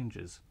when it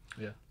changes.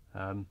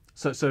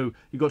 So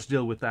you've got to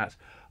deal with that.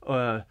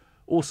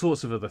 All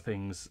sorts of other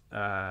things.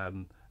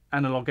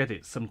 Analog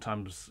edits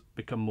sometimes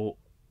become more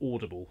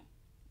audible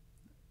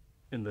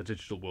in the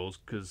digital world,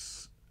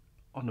 because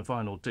on a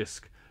vinyl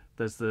disc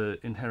there's the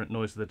inherent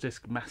noise of the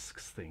disc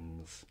masks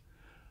things.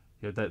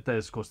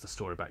 There's of course the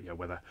story about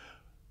whether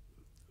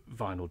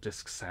vinyl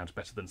discs sound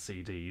better than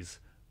CDs.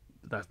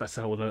 That's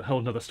a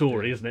whole nother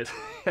story, isn't it?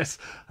 Yes.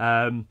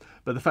 But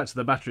the fact of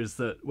the matter is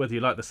that whether you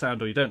like the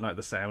sound or you don't like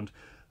the sound,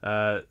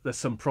 there's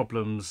some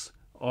problems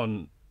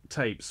on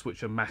tapes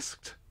which are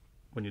masked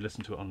when you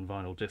listen to it on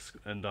vinyl disc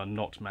and are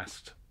not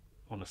masked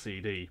on a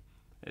CD.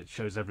 It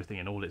shows everything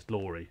in all its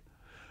glory.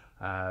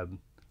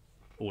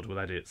 audible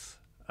edits,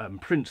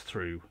 print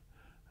through,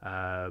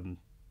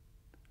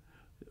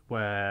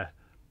 where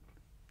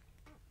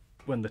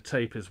when the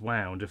tape is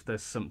wound, if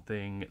there's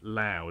something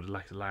loud,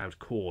 like a loud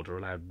chord or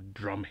a loud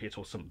drum hit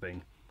or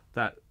something,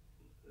 that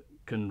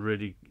can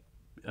really,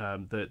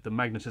 the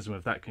magnetism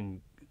of that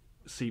can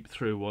seep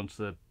through onto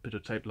the bit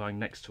of tape lying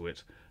next to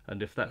it,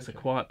 and if that's a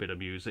quiet bit of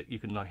music, you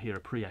can like hear a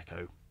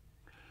pre-echo.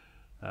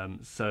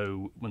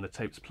 So when the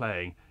tape's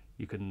playing,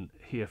 you can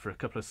hear for a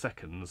couple of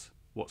seconds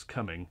what's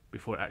coming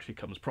before it actually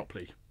comes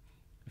properly,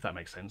 if that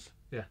makes sense.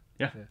 Yeah,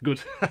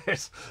 good.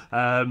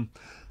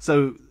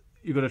 So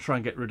you've got to try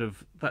and get rid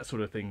of that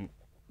sort of thing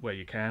where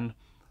you can.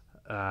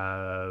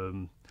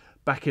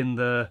 Back in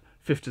the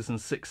 50s and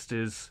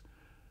 60s,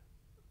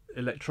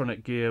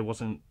 electronic gear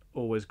wasn't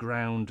always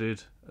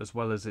grounded as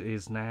well as it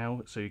is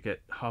now, so you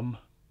get hum.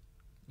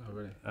 Oh,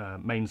 really?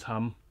 Mains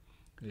hum.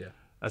 Yeah.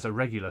 As a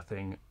regular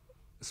thing,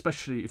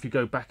 especially if you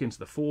go back into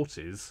the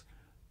 40s,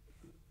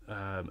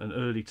 an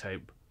early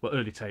tape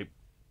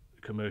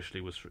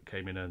commercially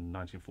came in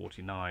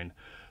 1949,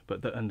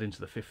 and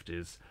into the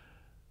 50s,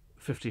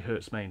 50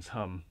 hertz mains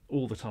hum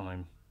all the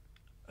time,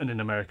 and in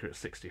America it's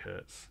 60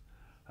 hertz,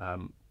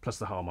 plus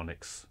the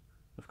harmonics,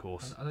 of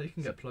course. I know you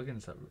can get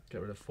plugins that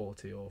get rid of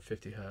 40 or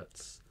 50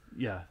 hertz.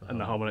 Yeah, and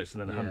the harmonics,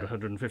 and then 100,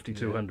 150,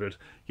 200.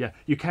 Yeah,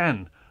 you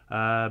can.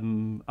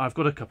 I've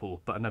got a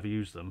couple, but I never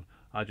use them.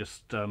 I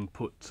just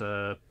put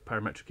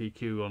parametric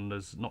EQ on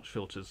as notch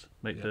filters,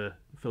 make the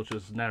filter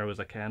as narrow as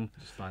I can.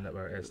 Just find out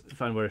where it is.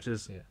 Find where it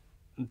is,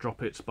 and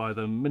drop it by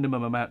the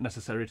minimum amount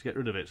necessary to get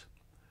rid of it.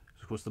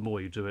 Of course, the more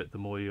you do it, the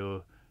more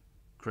you're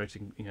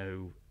creating,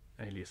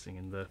 aliasing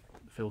in the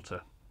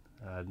filter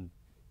and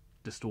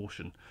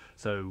distortion.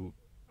 So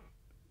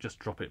just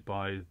drop it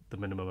by the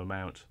minimum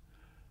amount.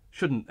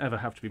 Shouldn't ever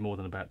have to be more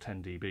than about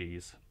 10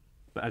 dBs,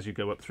 but as you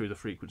go up through the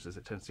frequencies,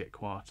 it tends to get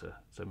quieter.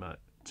 So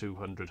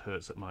 200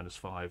 hertz at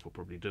 -5 will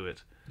probably do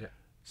it. Yeah.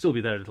 Still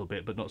be there a little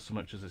bit, but not so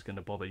much as it's going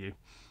to bother you.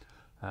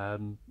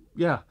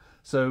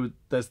 So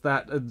there's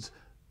that, and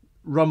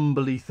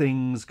rumbly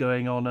things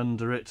going on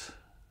under it,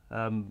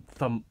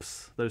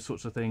 thumps, those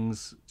sorts of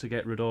things to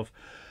get rid of.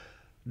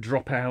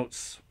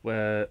 Dropouts,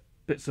 where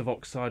bits of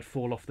oxide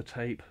fall off the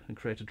tape and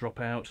create a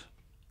dropout.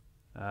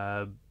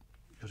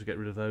 Got to get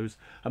rid of those,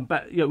 and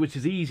which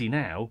is easy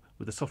now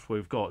with the software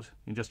we've got.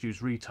 You can just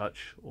use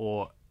Retouch,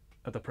 or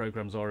other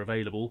programs are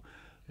available,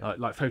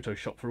 like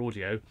Photoshop for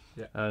audio,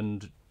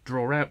 and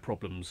draw out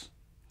problems.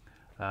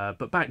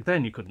 But back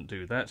then you couldn't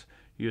do that.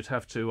 You'd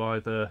have to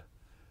either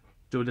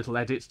do a little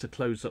edit to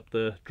close up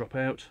the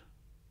dropout,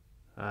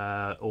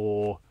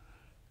 or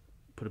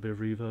put a bit of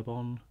reverb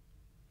on,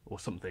 or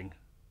something,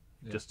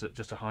 just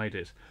to hide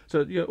it.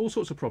 So all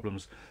sorts of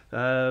problems.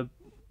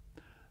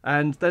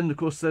 And then, of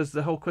course, there's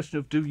the whole question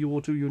of do you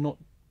or do you not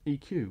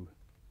EQ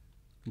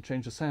and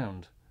change the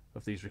sound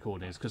of these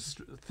recordings? Because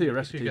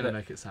theoretically, you're going to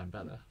make it sound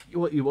better.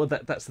 Well,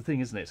 that's the thing,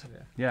 isn't it?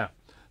 Yeah.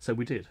 So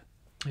we did.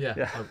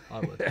 Yeah.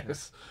 I would.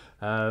 Yes.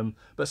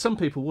 But some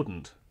people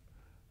wouldn't.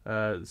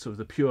 Sort of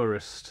the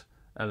purist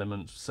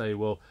element say,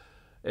 well,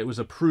 it was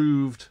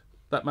approved.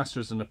 That master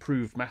is an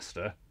approved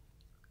master.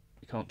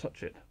 You can't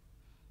touch it.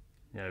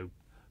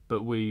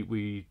 But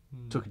we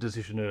took a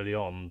decision early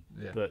on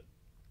that.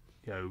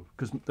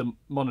 Because the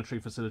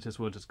monitoring facilities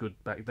weren't as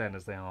good back then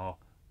as they are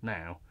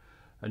now,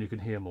 and you can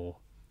hear more.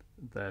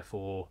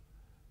 Therefore,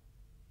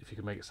 if you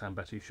can make it sound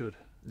better, you should.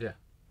 Yeah.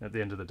 At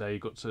the end of the day,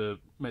 you've got to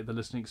make the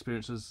listening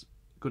experience as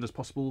good as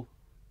possible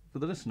for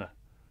the listener.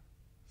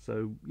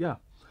 So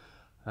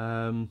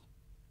I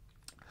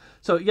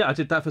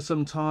did that for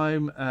some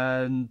time,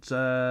 and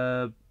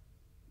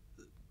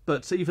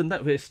but even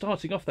that, we're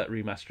starting off that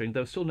remastering.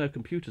 There were still no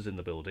computers in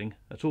the building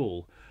at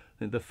all. I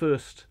think the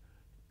first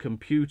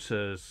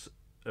computers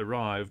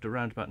arrived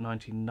around about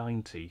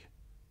 1990,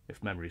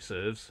 if memory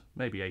serves,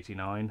 maybe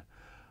 89.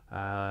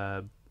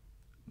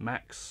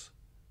 Macs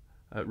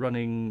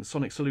running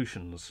Sonic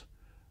Solutions,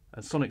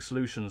 and Sonic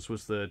Solutions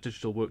was the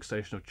digital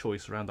workstation of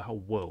choice around the whole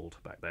world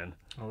back then.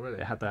 Oh, really?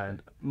 It had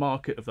that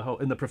market of the whole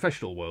in the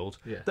professional world.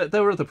 Yeah.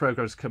 There were other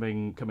programs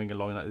coming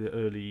along, like the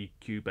early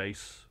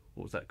Cubase.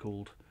 What was that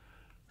called?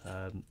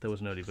 There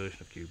was an early version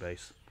of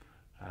Cubase.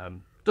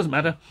 Doesn't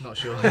matter. Not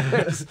sure.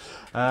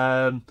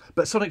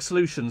 But Sonic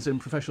Solutions in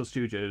professional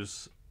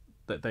studios,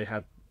 that they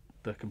had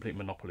the complete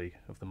monopoly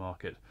of the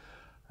market.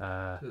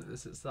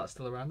 Is that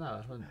still around now?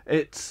 I haven't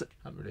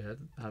really heard.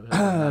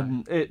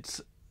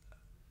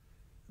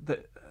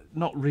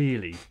 Not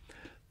really.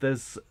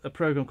 There's a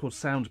program called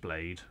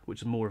Soundblade,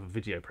 which is more of a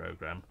video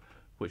program,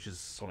 which is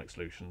Sonic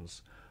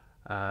Solutions.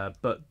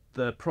 But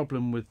the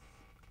problem with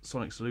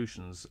Sonic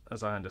Solutions,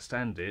 as I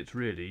understand it,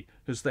 really,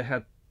 is they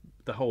had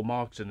the whole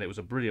marketing. It was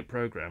a brilliant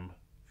program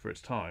for its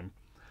time.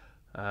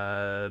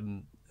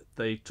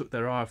 They took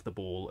their eye off the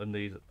ball, and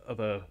these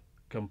other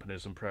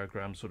companies and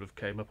programs sort of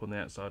came up on the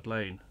outside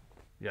lane.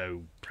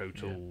 Pro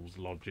Tools,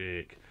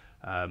 Logic.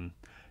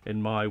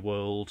 In my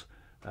world,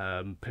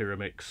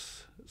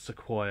 Pyramix,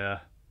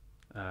 Sequoia,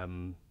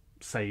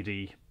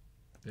 Sadie,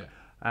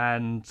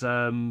 and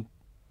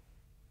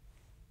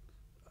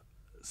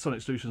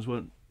Sonic Solutions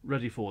weren't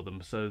ready for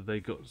them, so they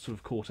got sort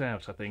of caught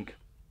out, I think.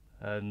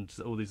 And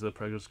all these other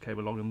programs came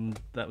along, and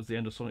that was the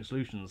end of Sonic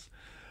Solutions.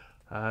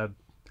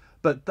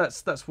 But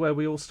that's where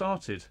we all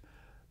started.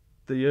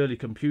 The early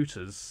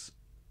computers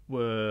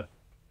were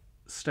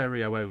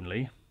stereo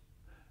only,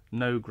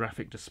 no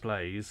graphic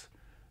displays,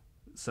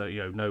 so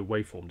no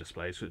waveform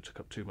displays, so it took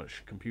up too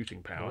much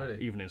computing power,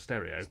 really? even in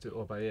stereo. Just do it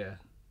all by ear.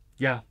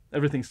 Yeah,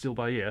 everything's still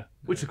by ear,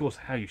 which of course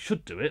how you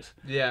should do it.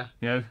 Yeah.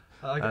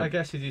 I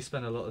guess you do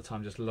spend a lot of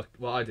time just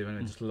I do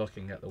anyway, just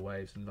looking at the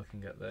waves and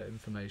looking at the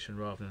information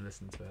rather than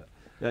listening to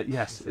it.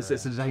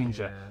 It's a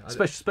danger,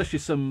 especially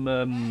some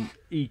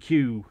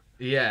EQ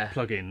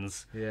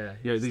plugins.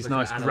 These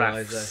nice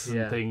graphs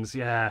and things.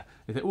 You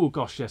think, oh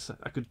gosh, yes,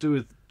 I could do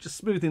with just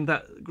smoothing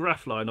that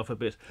graph line off a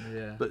bit.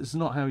 But it's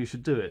not how you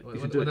should do it. When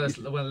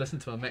I listen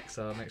to a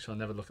mixer, I make sure I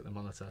never look at the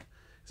monitor.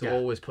 So it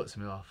always puts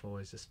me off.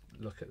 Always just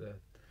look at the.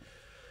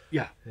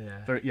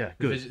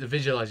 Good. The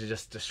visualizer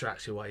just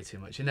distracts you way too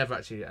much. You never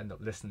actually end up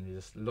listening. You're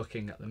just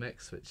looking at the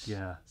mix, which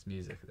is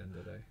music at the end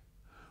of the day.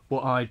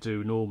 What I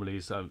do normally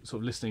is I'm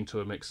sort of listening to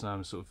a mix, and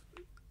I'm sort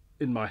of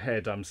in my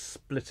head I'm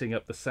splitting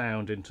up the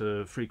sound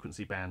into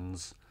frequency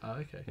bands.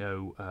 Oh, okay.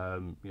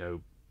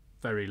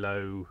 Very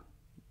low,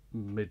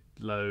 mid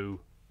low,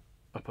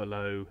 upper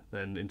low,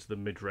 then into the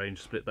mid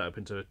range. Split that up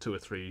into 2 or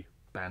 3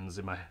 bands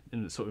in my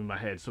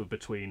head, sort of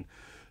between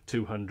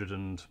 200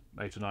 and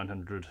 800 or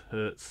 900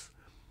 hertz.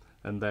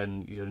 And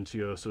then you go into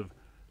your sort of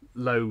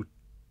low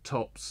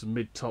tops,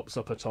 mid tops,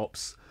 upper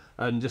tops,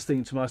 and just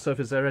thinking to myself,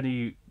 is there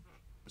any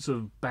sort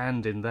of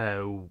band in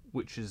there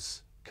which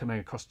is coming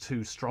across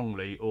too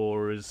strongly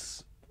or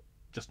is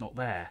just not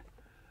there?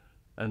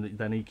 And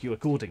then EQ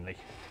accordingly.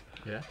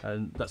 Yeah.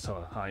 And that's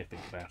how I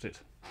think about it,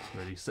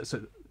 really.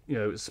 So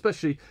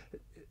especially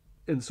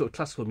in the sort of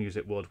classical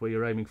music world, where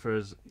you're aiming for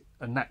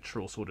a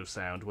natural sort of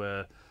sound,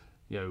 where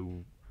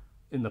in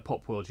the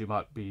pop world you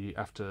might be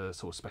after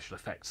sort of special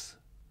effects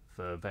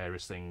for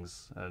various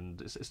things,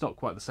 and it's not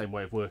quite the same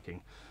way of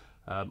working,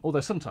 although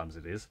sometimes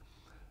it is.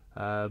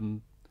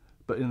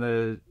 But in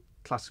the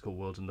classical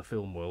world and the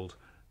film world,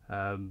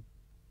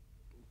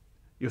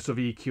 you're sort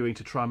of EQing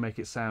to try and make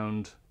it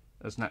sound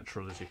as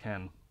natural as you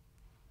can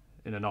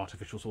in an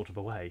artificial sort of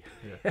a way.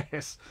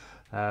 Yes.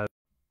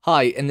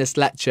 Hi, in this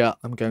lecture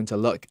I'm going to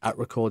look at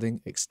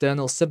recording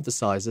external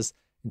synthesizers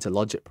into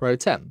Logic Pro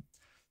 10.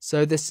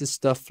 So this is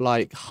stuff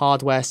like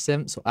hardware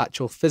synths or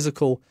actual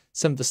physical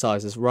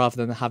synthesizers rather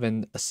than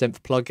having a synth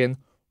plugin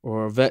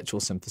or a virtual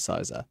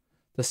synthesizer.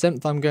 The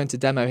synth I'm going to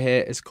demo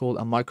here is called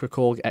a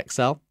Microkorg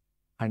XL,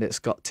 and it's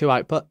got 2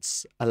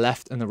 outputs, a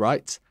left and a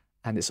right,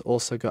 and it's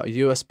also got a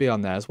USB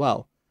on there as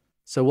well.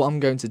 So what I'm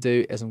going to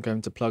do is I'm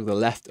going to plug the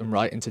left and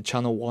right into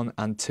channel 1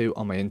 and 2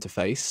 on my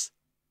interface,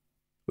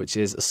 which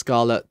is a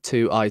Scarlett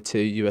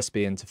 2i2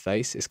 USB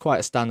interface. It's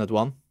quite a standard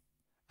one.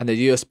 And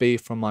the USB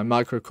from my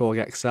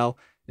Microkorg XL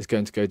is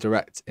going to go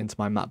direct into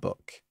my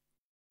MacBook.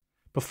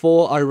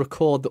 Before I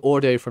record the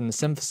audio from the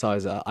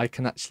synthesizer, I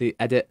can actually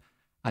edit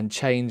and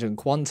change and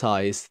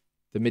quantize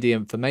the MIDI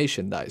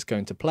information that it's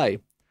going to play.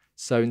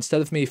 So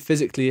instead of me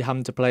physically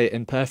having to play it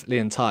in perfectly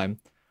in time,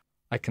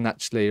 I can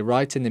actually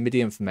write in the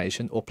MIDI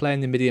information or play in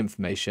the MIDI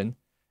information,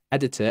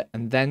 edit it,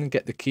 and then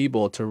get the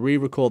keyboard to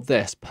re-record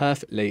this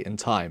perfectly in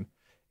time.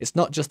 It's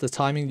not just the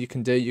timing you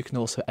can do, you can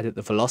also edit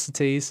the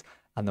velocities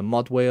and the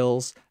mod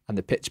wheels and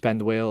the pitch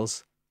bend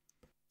wheels.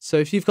 So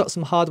if you've got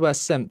some hardware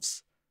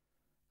synths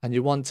and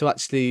you want to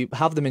actually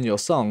have them in your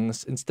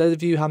songs, instead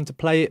of you having to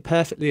play it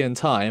perfectly in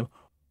time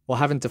or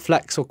having to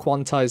flex or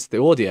quantize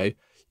the audio,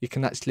 you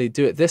can actually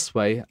do it this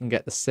way and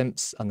get the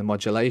synths and the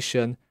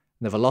modulation and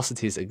the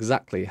velocities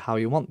exactly how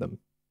you want them.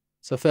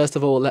 So first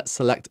of all, let's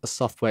select a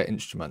software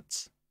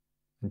instrument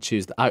and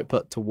choose the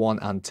output to 1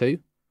 and 2,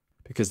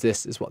 because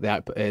this is what the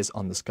output is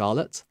on the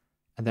Scarlett.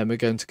 And then we're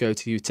going to go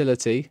to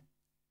Utility,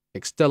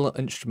 External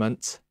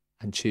Instrument,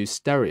 and choose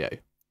Stereo.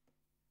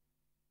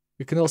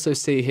 We can also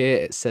see here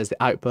it says the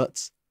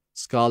outputs,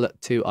 Scarlett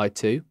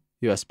 2i2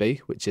 USB,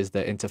 which is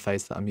the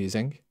interface that I'm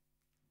using.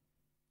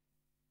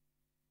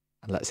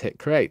 And let's hit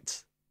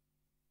Create.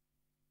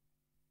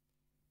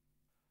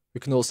 We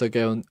can also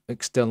go on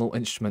External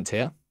Instrument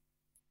here.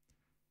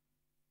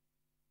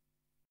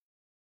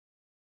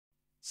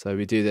 So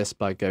we do this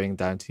by going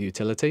down to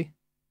Utility,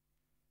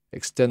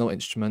 External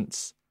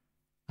Instruments,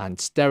 and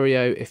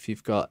Stereo if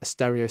you've got a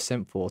stereo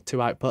synth or 2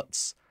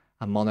 outputs,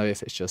 and Mono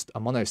if it's just a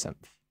mono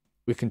synth.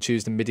 We can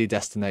choose the MIDI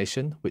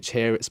destination, which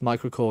here it's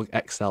Microkorg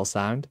XL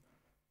sound,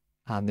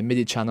 and the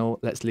MIDI channel,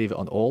 let's leave it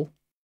on all.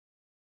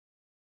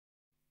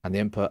 And the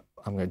input,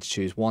 I'm going to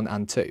choose 1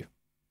 and 2.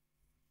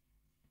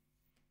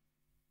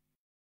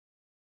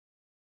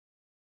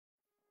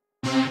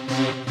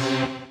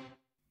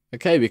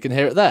 Okay, we can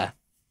hear it there.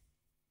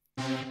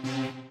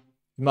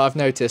 You might have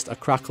noticed a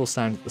crackle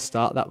sound at the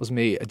start. That was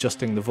me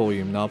adjusting the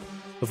volume knob.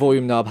 The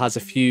volume knob has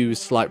a few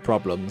slight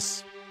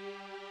problems.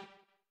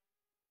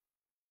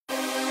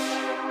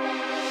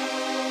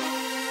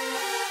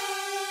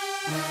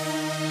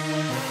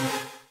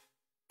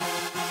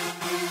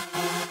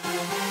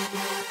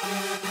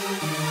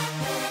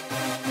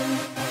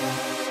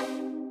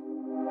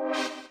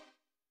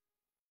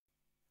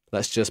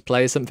 Let's just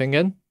play something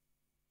in.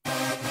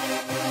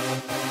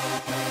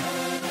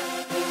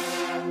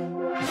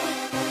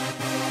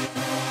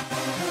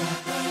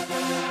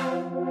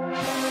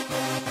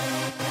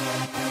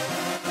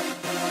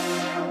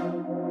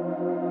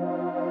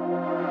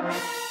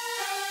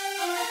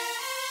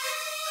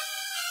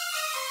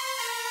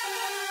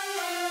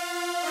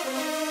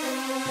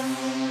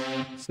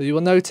 So you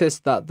will notice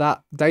that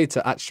that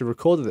data actually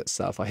recorded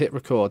itself. I hit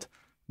record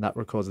and that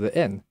recorded it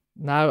in.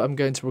 Now I'm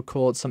going to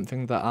record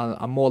something that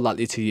I'm more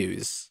likely to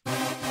use.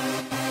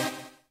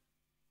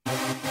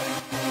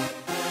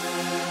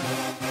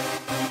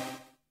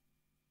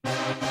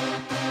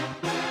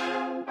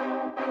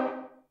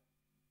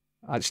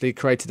 I actually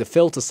created a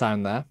filter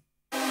sound there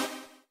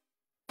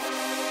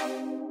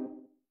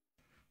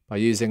by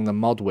using the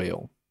mod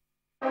wheel.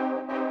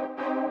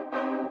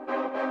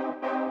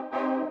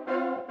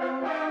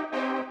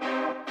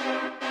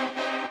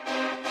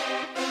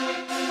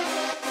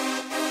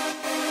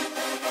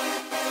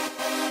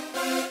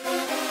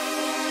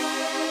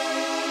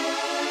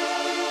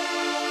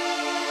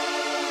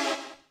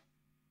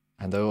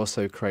 And I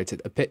also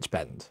created a pitch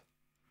bend.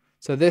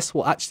 So this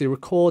will actually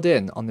record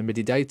in on the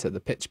MIDI data, the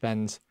pitch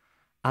bend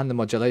and the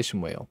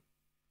modulation wheel.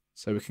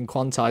 So we can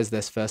quantize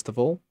this first of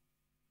all.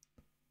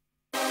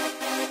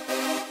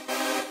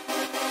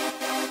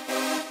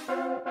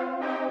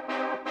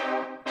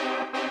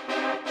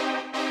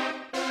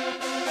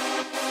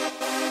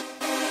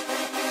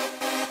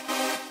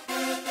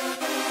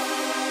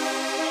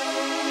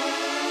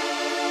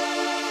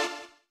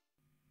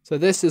 So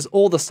this is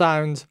all the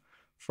sound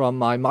from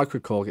my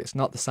microKORG, it's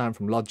not the sound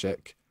from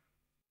Logic.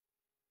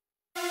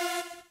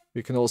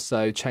 We can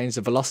also change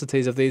the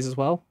velocities of these as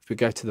well, if we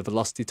go to the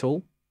velocity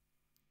tool.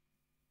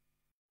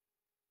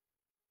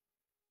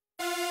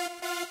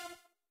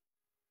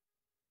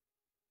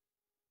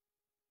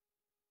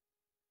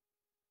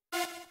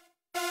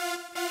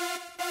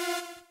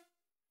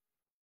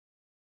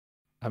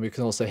 And we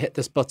can also hit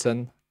this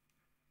button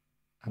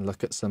and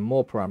look at some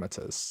more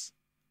parameters.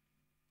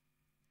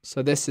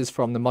 So this is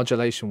from the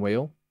modulation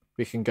wheel.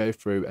 We can go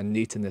through and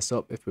neaten this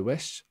up if we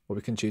wish, or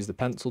we can choose the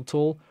pencil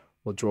tool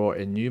or draw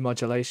in new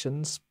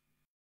modulations.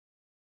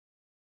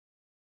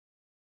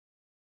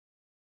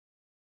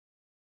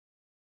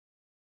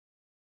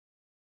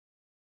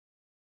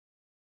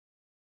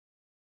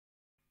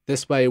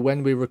 This way,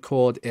 when we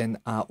record in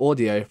our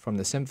audio from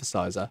the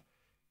synthesizer,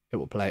 it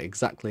will play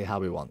exactly how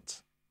we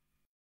want.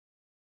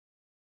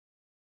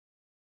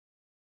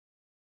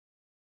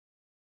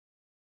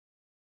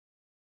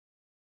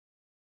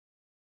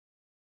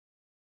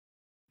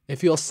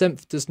 If your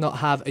synth does not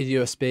have a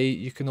USB,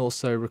 you can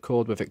also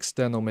record with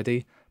external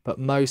MIDI, but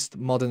most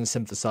modern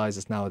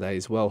synthesizers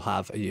nowadays will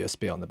have a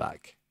USB on the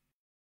back.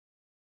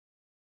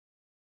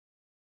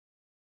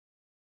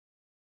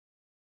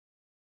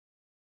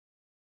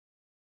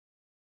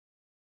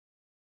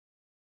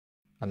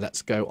 And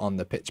let's go on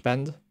the pitch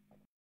bend.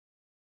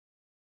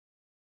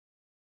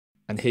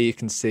 And here you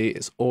can see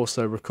it's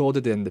also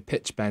recorded in the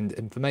pitch bend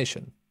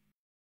information.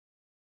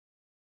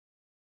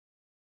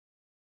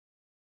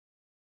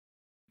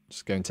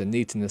 Just going to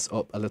neaten this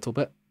up a little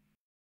bit.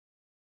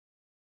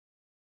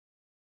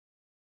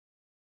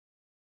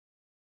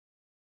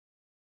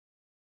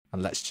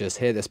 And let's just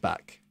hear this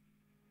back.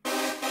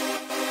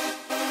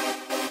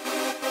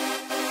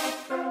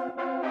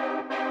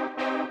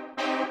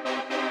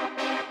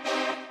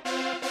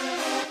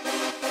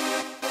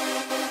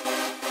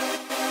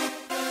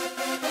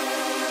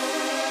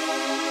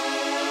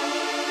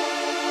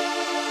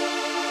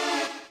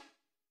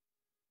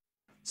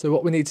 So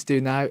what we need to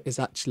do now is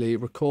actually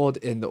record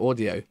in the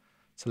audio.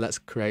 So let's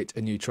create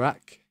a new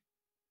track,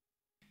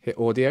 hit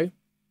audio,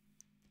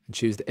 and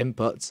choose the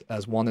inputs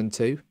as 1 and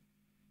 2,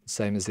 the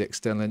same as the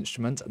external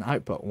instrument, and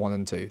output 1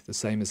 and 2, the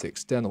same as the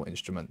external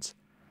instrument.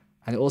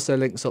 And it also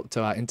links up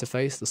to our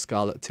interface, the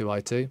Scarlett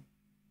 2i2.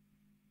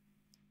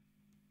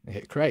 And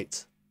hit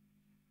create.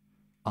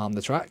 Arm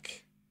the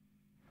track.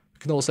 We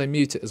can also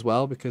mute it as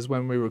well, because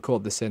when we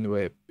record this in,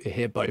 we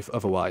hear both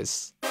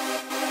otherwise.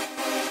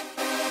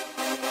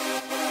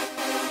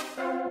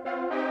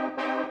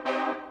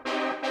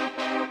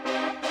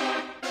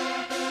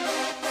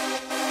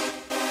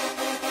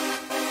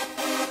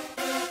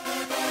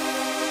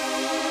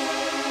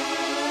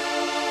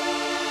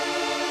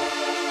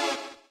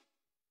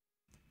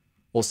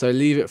 Also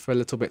leave it for a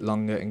little bit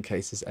longer in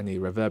case there's any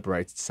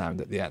reverberated sound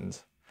at the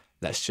end.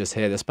 Let's just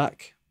hear this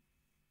back.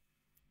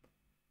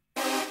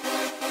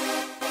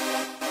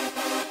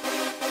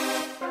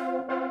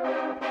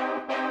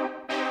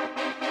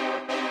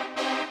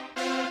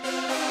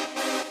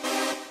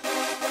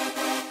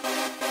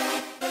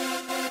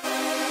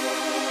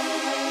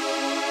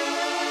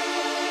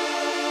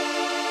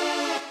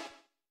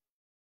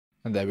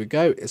 And there we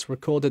go, it's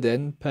recorded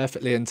in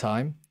perfectly in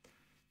time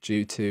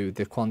due to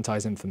the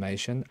quantized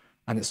information.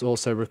 And it's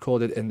also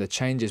recorded in the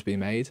changes we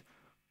made,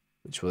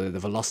 which were the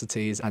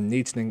velocities and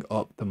neatening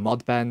up the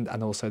mod bend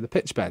and also the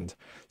pitch bend.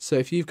 So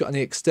if you've got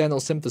any external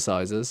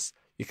synthesizers,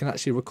 you can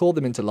actually record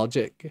them into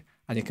Logic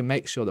and you can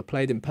make sure they're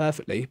played in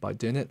perfectly by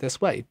doing it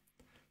this way.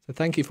 So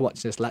thank you for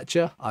watching this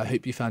lecture. I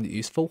hope you found it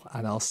useful,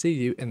 and I'll see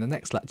you in the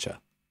next lecture.